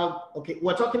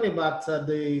we're talking about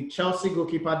the Chelsea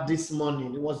goalkeeper this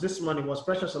morning. It was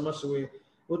Precious Omosuwe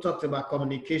who talked about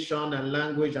communication and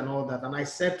language and all that. And I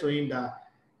said to him that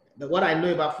what I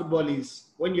know about football is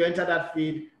when you enter that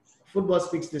field, football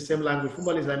speaks the same language.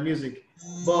 Football is like music.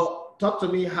 But talk to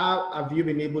me, how have you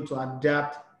been able to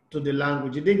adapt to the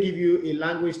language? Did they give you a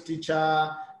language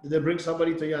teacher? Did they bring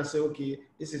somebody to you and say, okay,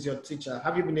 this is your teacher?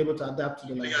 Have you been able to adapt to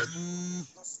the language?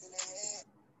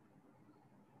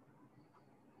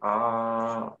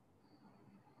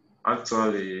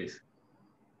 Actually,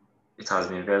 it has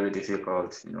been very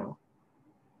difficult, you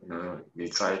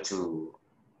try to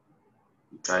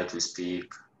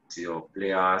speak to your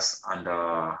players, and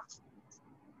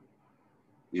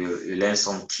you learn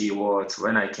some keywords.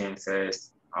 When I came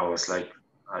first, I was like,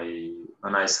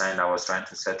 when I signed, I was trying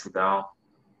to settle down.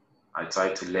 I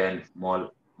tried to learn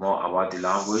more about the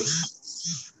language.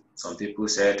 Some people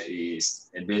said it's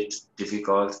a bit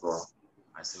difficult, but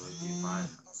I said, okay, fine.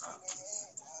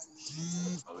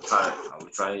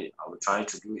 I will try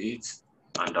to do it.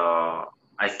 And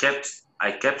I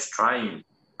kept trying.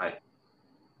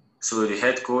 So the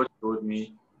head coach told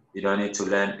me, you don't need to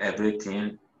learn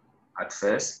everything at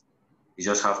first. You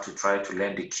just have to try to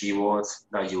learn the keywords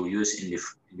that you use in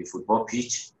the football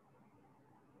pitch.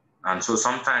 And so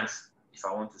sometimes, if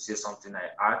I want to say something, I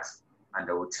ask, and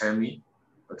they will tell me,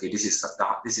 okay, this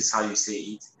is how you say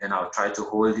it. Then I'll try to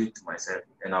hold it to myself,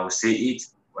 and I will say it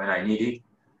when I need it.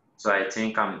 So I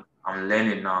think I'm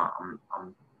learning now.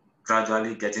 I'm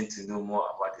gradually getting to know more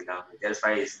about the language. That's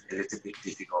why it's a little bit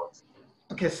difficult.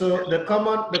 Okay, so the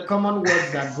common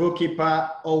words that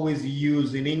goalkeeper always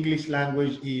use in English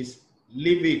language is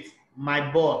leave it,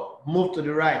 my ball, move to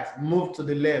the right, move to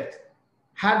the left.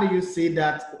 How do you say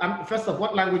that? First of all,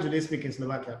 what language do they speak in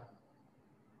Slovakia?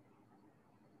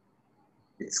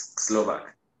 It's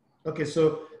Slovak. Okay,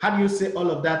 so how do you say all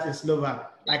of that in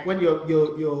Slovak? Like when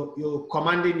you're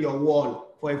commanding your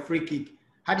wall for a free kick,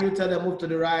 how do you tell them move to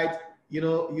the right? You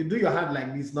know, you do your hand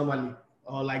like this normally,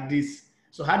 or like this.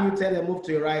 So how do you tell them move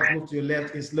to your right, move to your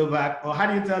left in Slovak? Or how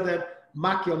do you tell them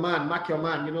mark your man,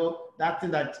 you know, that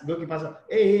thing that goalkeepers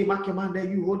say, hey, mark your man there,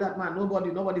 you hold that man, nobody,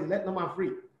 let no man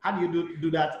free. How do you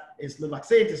do that in Slovak?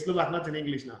 Say it in Slovak, not in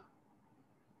English now.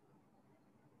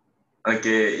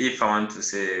 Okay, if I want to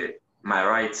say my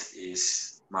right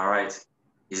is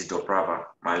Doprava,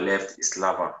 my left is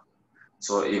Lava.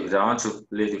 So if they want to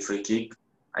play the free kick,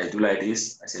 I do like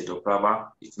this. I say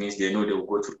Doprava. It means they know they will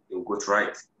go to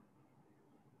right.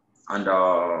 And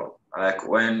like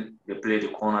when they play the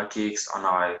corner kicks and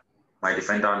my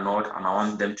defender nod and I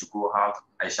want them to go out,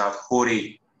 I shout hore.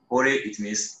 Hore, it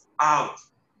means out.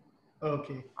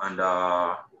 Okay. And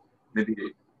maybe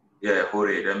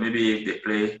hore. Then maybe if they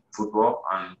play football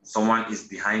and someone is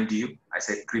behind you, I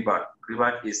say kribat.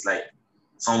 Kribat is like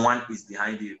someone is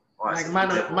behind you. Like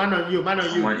man on you.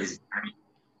 Someone is behind you.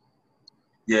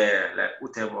 Yeah, like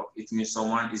utebo. It means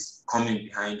someone is coming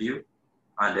behind you.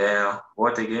 And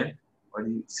what again? What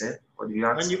do you say? What do you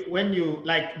ask? When you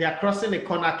like they are crossing a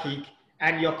corner kick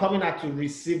and you're coming out to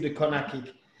receive the corner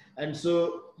kick, and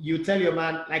so you tell your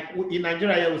man, like in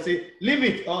Nigeria, you will say leave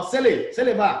it or sell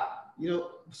it back. You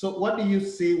know. So what do you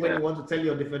say when you want to tell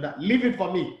your defender leave it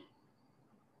for me?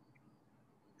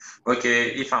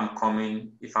 Okay, if I'm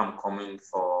coming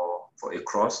for a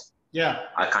cross, yeah,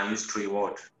 I can use 3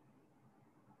 words.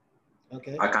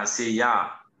 Okay. I can say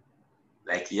yeah,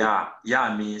 like yeah.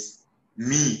 Yeah means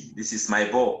me. This is my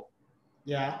ball.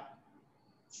 Yeah.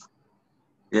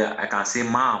 Yeah, I can say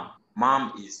mom.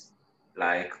 Mom is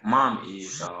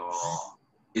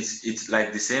it's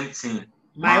like the same thing.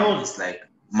 My mom own is like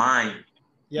mine.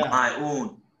 Yeah. My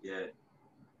own. Yeah.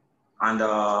 And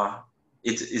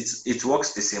it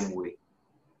works the same way.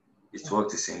 It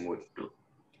works the same way too.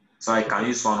 So I can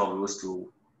use one of those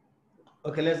two.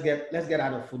 Okay, let's get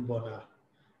out of football now.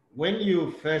 When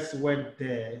you first went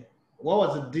there, what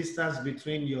was the distance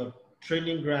between your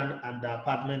training ground and the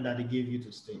apartment that they gave you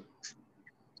to stay?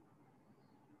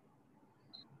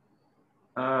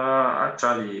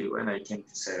 Actually, when I came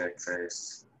to Select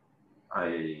first,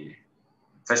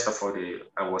 first of all,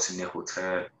 I was in a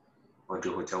hotel, but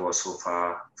the hotel was so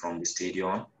far from the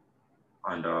stadium,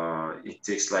 and it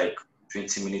takes like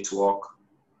 20 minutes walk,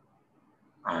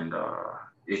 and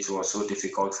it was so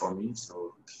difficult for me.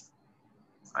 So,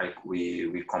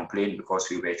 we complained because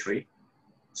we were 3.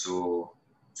 So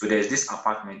there's this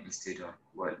apartment in stadium.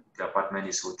 Well, the apartment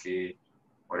is okay,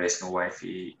 but there's no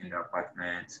Wi-Fi in the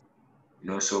apartment. You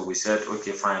know, so we said,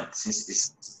 okay, fine. Since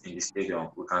it's in the stadium,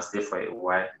 we can stay for a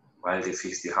while they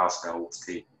fix the house that we'll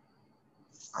stay.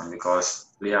 And because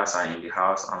players are in the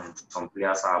house and some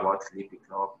players are about to leave the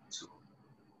club, so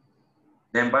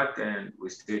then back then we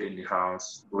stayed in the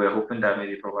house. We were hoping that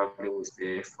maybe probably we'll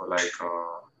stay for like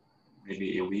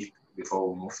maybe a week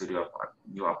before we move to the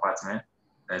new apartment.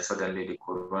 And suddenly the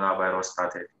coronavirus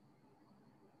started,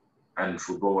 and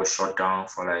football was shut down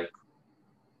for like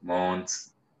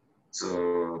months.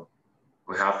 So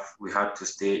we had to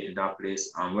stay in that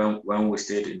place. And when we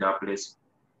stayed in that place,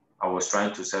 I was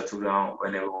trying to settle down.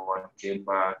 When everyone came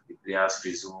back, the players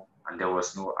resumed, and there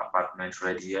was no apartment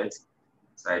ready yet.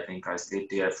 So I think I stayed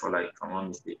there for like, if I'm not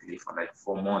mistaken, for like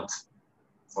 4 months,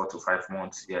 4 to 5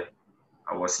 months. Yeah,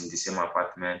 I was in the same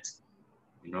apartment,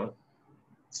 you know,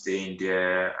 staying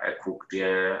there. I cook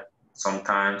there.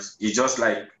 Sometimes it's just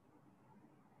like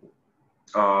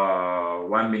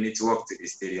 1 minute walk to the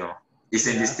stadium. It's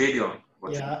in the stadium,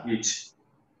 but yeah. beach.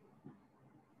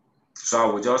 So I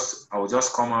will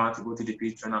just come out, go to the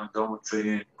beach when I'm done with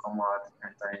training, come out,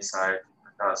 enter inside,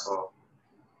 and that's all.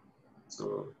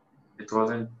 So it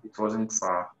wasn't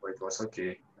far, but it was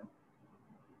okay.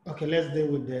 Okay, let's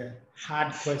deal with the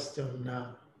hard question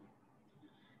now.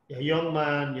 You're a young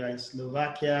man, you're in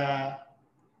Slovakia.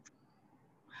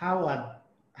 How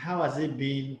has it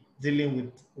been dealing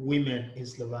with women in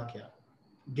Slovakia?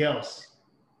 Girls.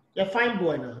 You're a fine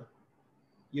boy now.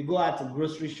 You go out to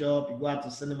grocery shop, you go out to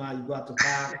cinema, you go out to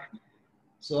park.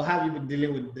 So how have you been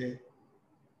dealing with the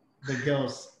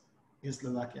girls in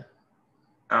Slovakia?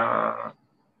 Uh,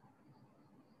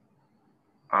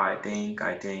 I think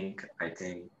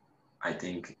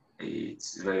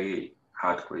it's a very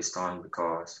hard question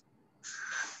because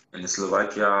in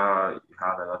Slovakia you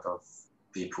have a lot of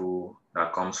people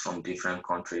that comes from different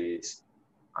countries,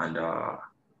 and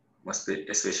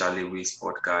especially we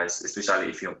sport guys, especially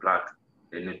if you're black,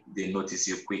 they notice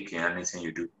you quick in anything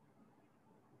you do.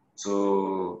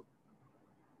 So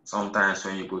sometimes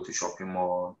when you go to shopping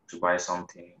mall to buy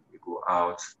something, you go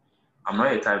out. I'm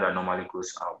not a type that normally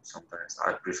goes out sometimes.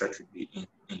 I prefer to be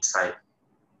inside.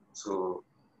 So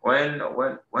when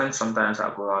sometimes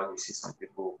I go out, you see some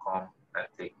people come and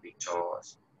take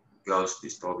pictures, girls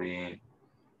disturbing,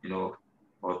 you know.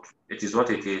 But it is what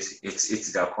it is.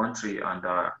 It's their country, and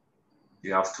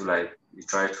you have to you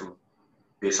try to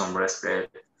pay some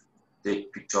respect,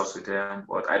 take pictures with them.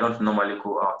 But I don't normally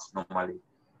go out. Normally,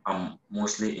 I'm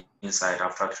mostly inside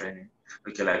after training.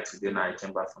 Okay, like today now I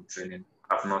came back from training.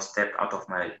 I've not stepped out of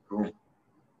my room.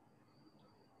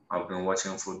 I've been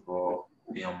watching football,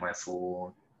 be on my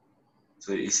phone.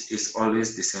 So it's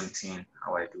always the same thing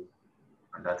how I do,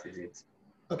 and that is it.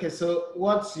 Okay, so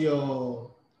what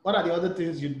are the other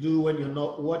things you do when you're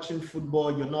not watching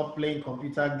football, you're not playing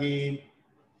computer game,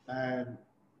 and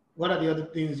what are the other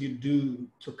things you do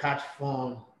to catch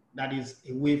fun that is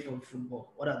away from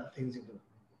football? What are the things you do?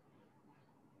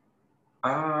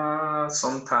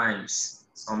 Sometimes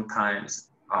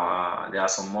there are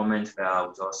some moments where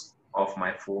I'll just off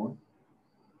my phone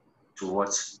to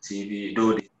watch TV.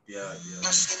 Though they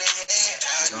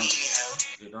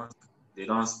don't they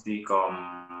don't speak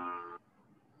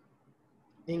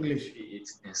English.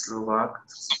 it's in Slovak.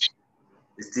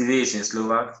 The TV is in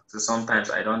Slovak, so sometimes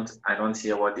I don't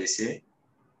hear what they say.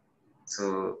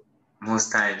 So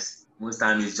most times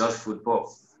it's just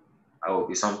football. I will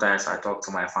be sometimes I talk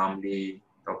to my family,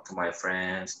 talk to my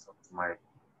friends, talk to my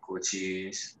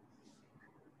coaches,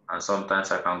 and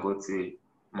sometimes I can go to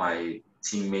my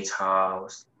teammate's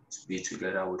house to be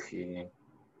together with him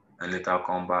and later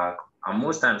come back. And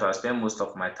most times I spend most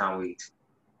of my time with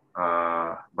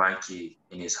Banky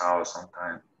in his house.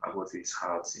 Sometimes I go to his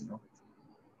house,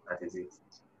 that is it.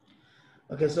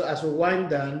 Okay, so as we wind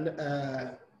down,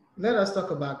 let us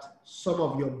talk about some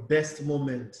of your best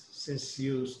moments since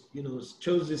you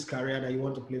chose this career that you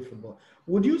want to play football.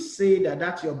 Would you say that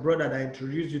that's your brother that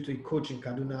introduced you to a coach in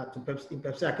Kaduna to Pepsi, in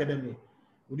Pepsi Academy?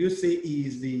 Would you say he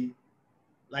is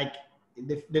like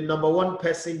the number one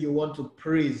person you want to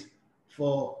praise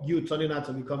for you turning out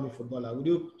to become a footballer? Would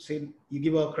you say you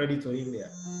give all credit to him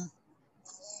there?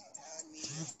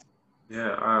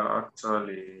 Yeah,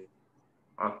 actually,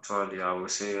 I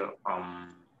would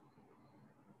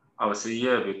say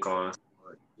yeah because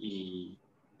he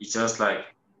he just like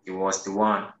he was the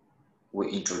one who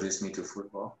introduced me to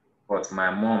football, but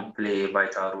my mom played a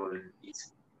vital role in it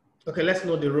Okay, let's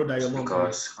know the role that your mom played.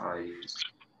 because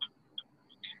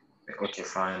okay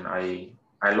fine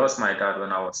I lost my dad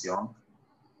when I was young,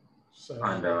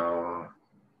 and So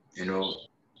you know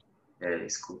yeah,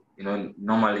 it's cool.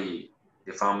 Normally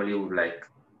the family would like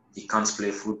he can't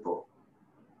play football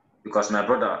because my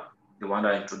brother, the one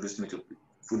that introduced me to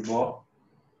football,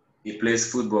 he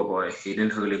plays football, but he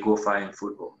didn't really go far in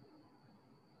football.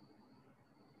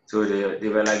 So they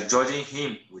were like judging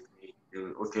him with me. They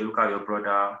were, okay, look at your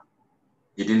brother.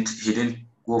 He didn't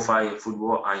go far in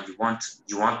football, and you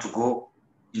want to go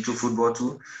into football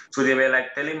too. So they were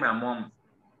like telling my mom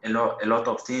a lot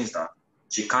of things that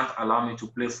she can't allow me to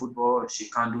play football. She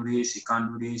can't do this. She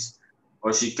can't do this.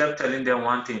 But she kept telling them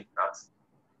one thing that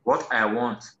what I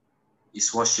want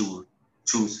is what she would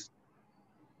choose.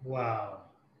 wow.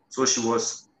 So she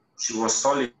was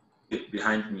solid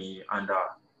behind me, and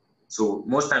so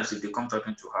most times if they come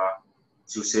talking to her,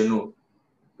 she'll say no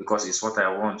because it's what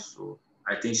I want. So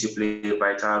I think she played a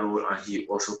vital role, and he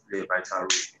also played a vital role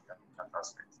in that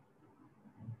aspect.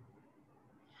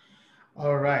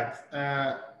 All right.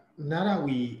 Now that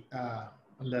we are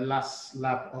on the last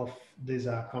lap of this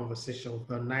conversation, we've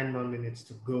got 9 more minutes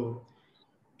to go.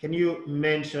 can you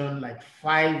mention like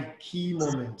 5 key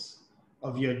moments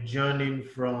of your journey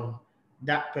from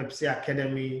that Pepsi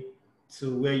Academy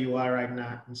to where you are right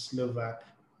now in Slovak?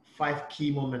 5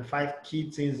 key moments, 5 key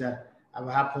things that have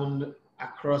happened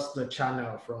across the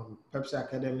channel from Pepsi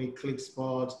Academy, Clique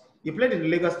Sports. You played in the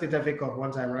Lagos State FA Cup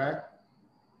one time, right?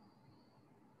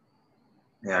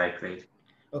 Yeah, I played.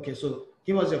 Okay, so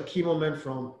give us your key moment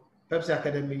from Pepsi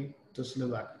Academy to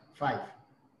Slovak. 5.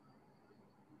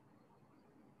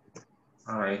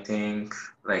 I think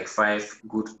like 5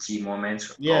 good key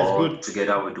moments, Yes, or good.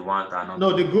 together with the ones that are not.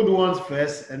 No, the good ones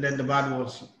first, and then the bad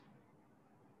ones.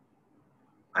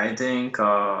 I think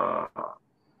the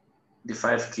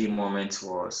 5 key moments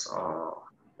was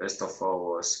first of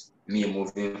all was me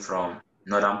moving from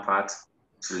northern part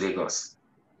to Lagos.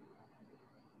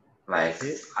 Like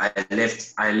Okay.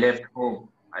 I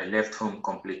left home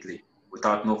completely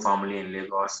without no family in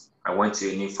Lagos. I went to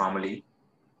a new family,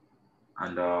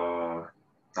 and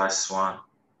that's one.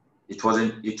 It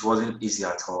wasn't easy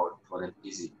at all. It wasn't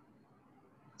easy.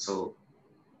 So,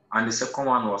 and the second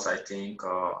one was, I think,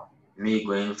 me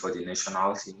going for the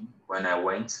national team. When I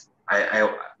went,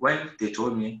 when they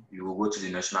told me you will go to the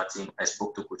national team, I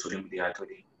spoke to Coach Olumide. I told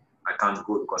him I can't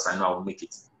go because I know I will make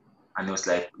it. And he was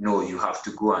like, no, you have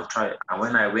to go and try. And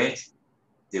when I went,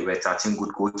 there were 13 good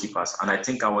goalkeepers. And I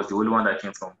think I was the only one that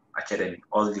came from academy.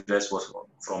 All the rest was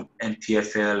from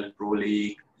NPFL, Pro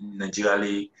League, Nigeria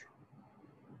League.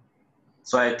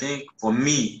 So I think for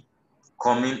me,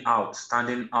 coming out,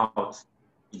 standing out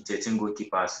in 13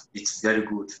 goalkeepers, it's very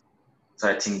good. So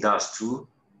I think that's two.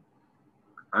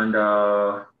 And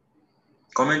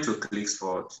coming to Clique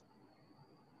Sport,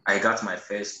 I got my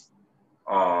first,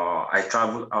 I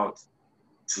traveled out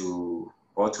to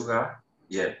Portugal.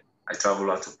 Yeah, I traveled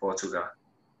out to Portugal.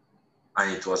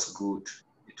 And it was good.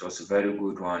 It was a very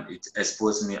good one. It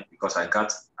exposed me because I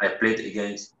played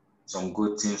against some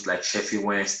good teams like Sheffield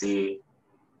Wednesday,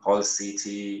 Hull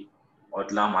City,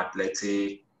 Odlam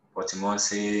Athletic,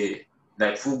 Portimonense,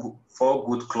 like 4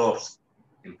 good clubs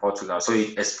in Portugal. So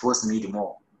it exposed me the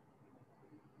more.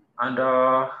 And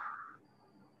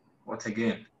what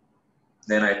again?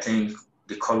 Then I think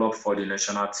the call up for the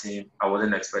national team, I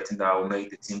wasn't expecting that I would make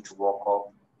the team to walk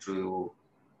up to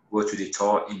go to the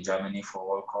tour in Germany for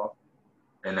World Cup.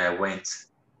 Then I went.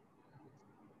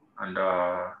 And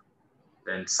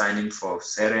then signing for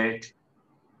Seret,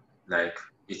 like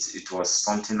it was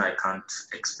something I can't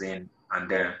explain. And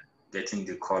then getting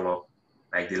the call up,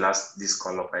 like this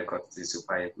call up I got the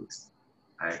Super Eagles.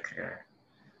 Like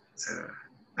so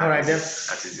All right, that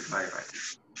is the 5 I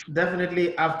think.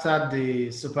 Definitely after the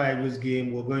Super Eagles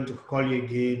game, we're going to call you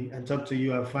again and talk to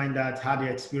you and find out how the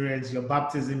experience, your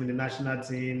baptism in the national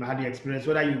team, how the experience,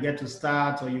 whether you get to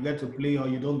start or you get to play or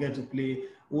you don't get to play.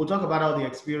 We'll talk about all the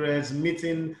experience,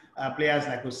 meeting players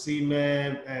like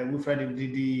Osime, Wilfred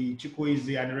Ndidi,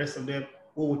 Chukwueze, and the rest of them.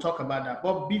 We will talk about that.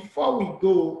 But before we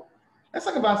go, let's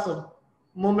talk about some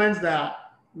moments that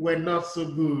were not so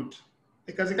good.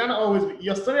 Because it cannot always be,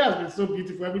 your story has been so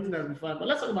beautiful, everything has been fine. But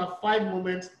let's talk about 5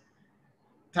 moments,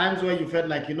 times where you felt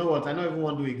like, you know what, I don't even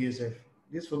want to do again, Seth.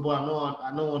 This football,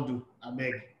 I don't want to do. I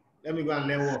beg. Let me go and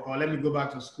learn work, or let me go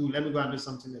back to school. Let me go and do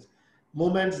something else.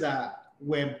 Moments that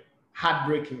were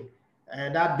heartbreaking.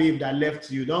 That babe that left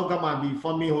you, don't come and be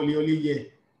for me, holy, yeah.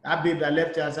 That babe that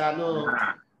left you and said, no,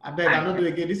 I beg, I not do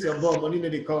again. This is your ball, money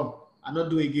need to come. I not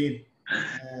do again.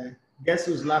 Guess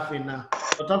who's laughing now?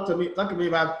 So talk to me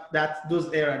about that,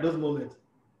 those moments.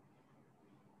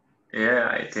 Yeah,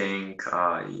 I think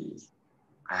I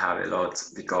have a lot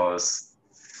because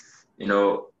in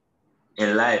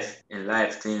life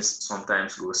things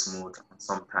sometimes go smooth and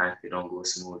sometimes they don't go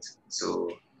smooth.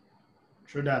 So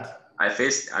True that. I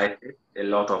faced a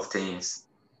lot of things.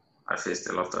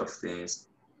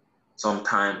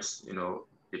 Sometimes,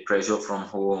 the pressure from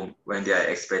home when they are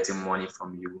expecting money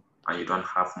from you and you don't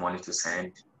have money to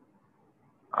send,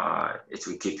 it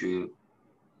will keep you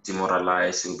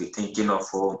demoralized. You'll be thinking of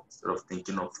home instead of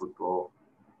thinking of football.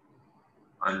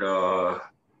 And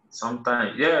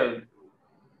sometimes, yeah,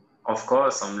 of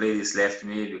course, some ladies left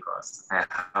me because I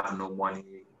have no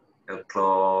money, no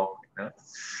club,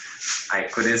 I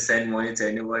couldn't send money to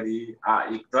anybody.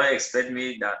 You don't expect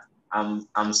me that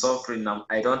I'm suffering.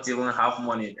 I don't even have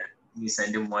money. Me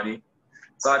sending money.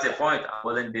 So at a point, I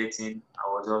wasn't dating. I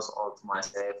was just all to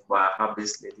myself. But I have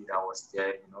this lady that was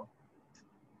there.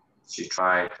 She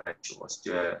tried. Like she was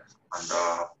there, and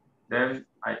then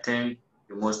I think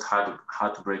the most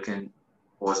heartbreaking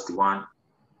was the one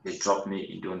they dropped me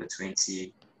in the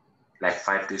under-20, like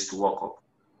 5 days to walk up.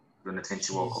 The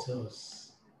under-20 walk up.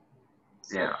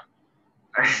 Yeah.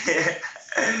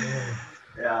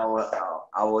 Yeah,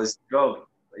 I was shocked.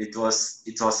 it was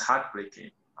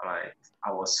heartbreaking. Like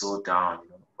I was so down,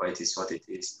 but it is what it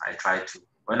is. I tried to.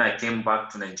 When I came back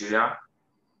to Nigeria,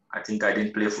 I think I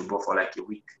didn't play football for like a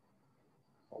week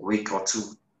or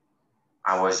two.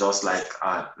 I was just like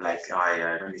I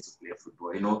don't need to play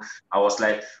football. I was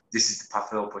like, this is the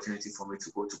perfect opportunity for me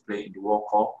to go to play in the World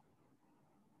Cup,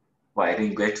 but I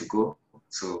didn't get to go.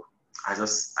 So I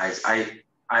just I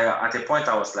at a point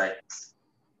I was like,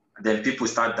 then people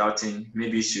start doubting,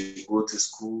 maybe you should go to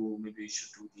school, maybe you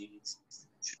should do this, you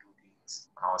should do this.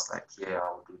 And I was like, yeah,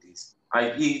 I will do this.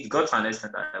 It got to an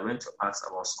extent that I went to ask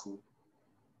about school,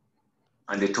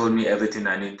 and they told me everything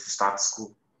I need to start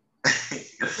school.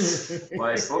 But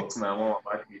I spoke to my mom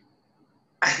about it.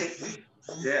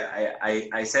 Yeah,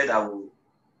 I said I will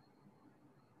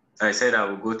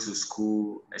go to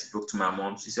school. I spoke to my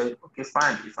mom. She said, okay,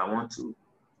 fine, if I want to.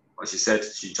 But she said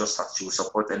she will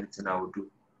support anything I will do.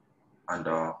 And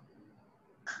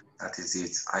that is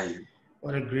it.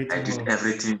 What a great I did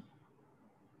everything.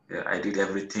 Yeah, I did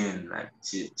everything. Like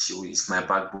she is my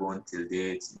backbone till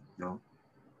date,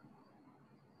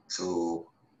 So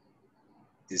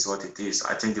this is what it is.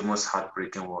 I think the most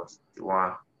heartbreaking was the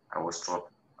one I was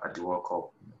dropped at the World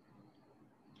Cup.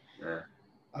 Yeah.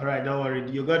 All right, don't worry.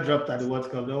 You got dropped at the World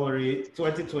Cup. Don't worry.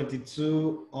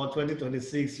 2022 or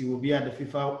 2026, you will be at the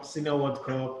FIFA Senior World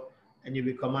Cup and you'll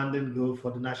be commanding goal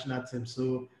for the national team.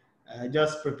 So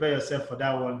just prepare yourself for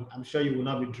that one. I'm sure you will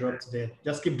not be dropped there.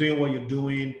 Just keep doing what you're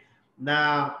doing.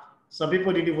 Now, some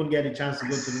people didn't even get a chance to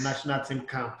go to the national team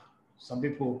camp. Some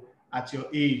people at your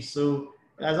age. So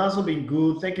it has also been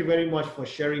good. Thank you very much for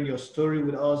sharing your story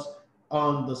with us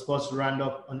on the Sports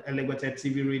Roundup on Ajibolade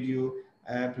TV Radio.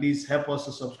 Please help us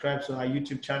to subscribe to our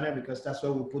YouTube channel because that's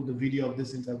where we'll put the video of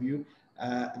this interview,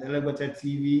 Ajibolade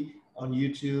TV on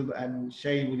YouTube, and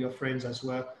share it with your friends as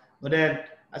well. But then,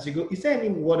 as you go, is there any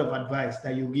word of advice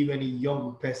that you give any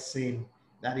young person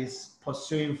that is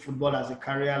pursuing football as a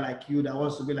career like you, that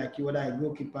wants to be like you, whether a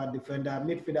goalkeeper, defender,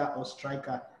 midfielder, or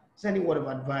striker? Is there any word of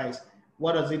advice?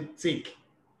 What does it take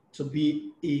to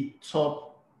be a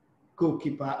top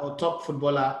goalkeeper or top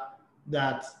footballer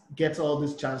that gets all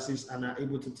these chances and are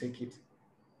able to take it?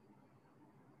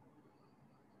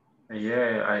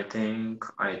 Yeah, I think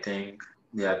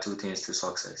there are two things to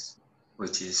success,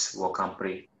 which is work and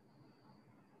pray.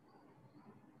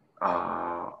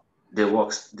 They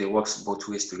works both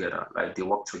ways together. Like they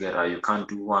work together. You can't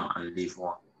do one and leave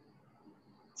one.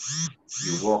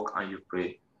 You work and you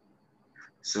pray.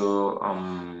 So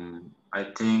I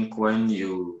think when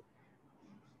you're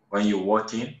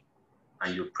working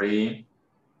and you're praying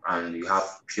and you have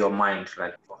pure mind,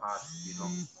 like your heart, you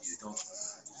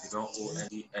don't owe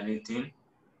anything.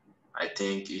 I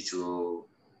think it will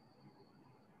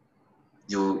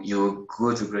you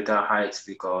go to greater heights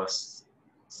because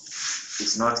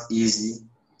it's not easy.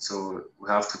 So we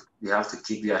have to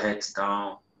keep their heads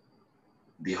down,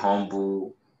 be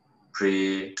humble,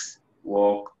 pray,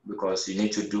 work, because you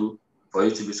need to do, for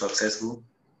you to be successful,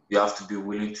 you have to be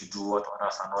willing to do what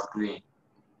others are not doing.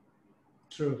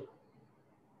 True.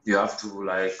 You have to,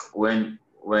 like, when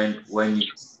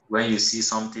you see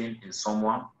something in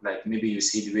someone, like maybe you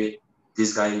see the way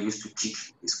this guy used to kick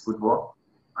his football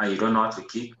and you don't know how to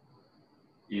kick,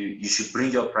 you should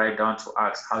bring your pride down to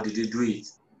ask, how did you do it?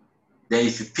 Then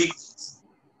if you pick it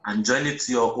and join it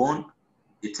to your own,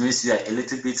 it means you are a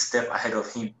little bit step ahead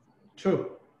of him.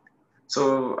 True.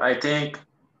 So I think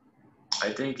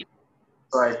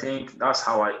that's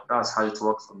how it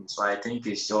works for me. So I think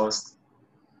it's just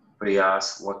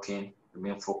prayers, working,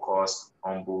 remain focused,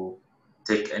 humble,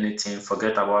 take anything,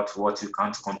 forget about what you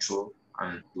can't control,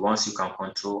 and the ones you can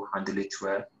control, handle it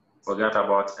well. Forget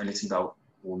about anything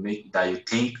that you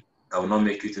think that will not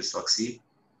make you to succeed,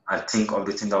 and think of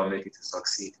the thing that will make you to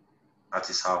succeed. That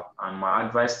is how. And my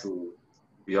advice to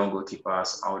the young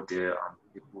goalkeepers out there and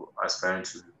people aspiring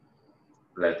to,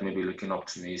 like, maybe looking up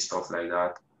to me, stuff like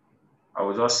that, I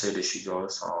would just say they should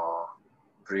just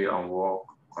pray and work,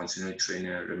 continue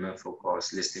training, remain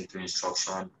focused, listening to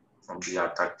instruction from their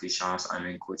tacticians,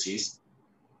 coaches,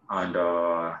 and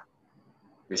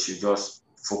they should just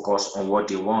focus on what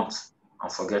they want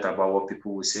and forget about what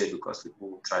people will say, because people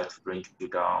will try to bring you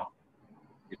down,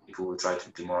 people will try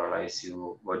to demoralize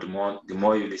you, but the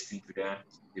more you listen to them,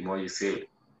 the more you fail.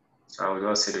 So I would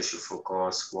just say they should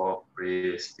focus, work,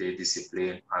 pray, stay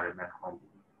disciplined, and remain humble.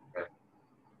 Yeah.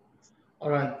 All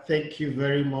right, thank you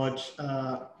very much.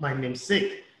 My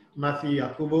namesake, Matthew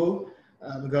Yakubu.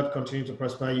 May God continue to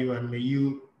prosper you, and may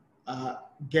you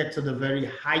get to the very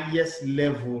highest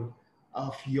level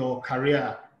of your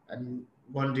career. And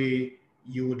one day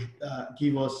you would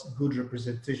give us good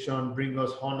representation, bring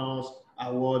us honors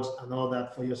awards and all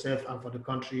that for yourself and for the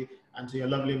country. And to your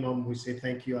lovely mom, we say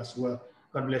thank you as well.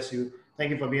 God bless you.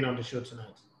 Thank you for being on the show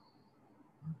tonight.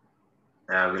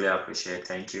 I really appreciate it.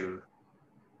 Thank you.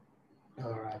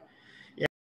 All right.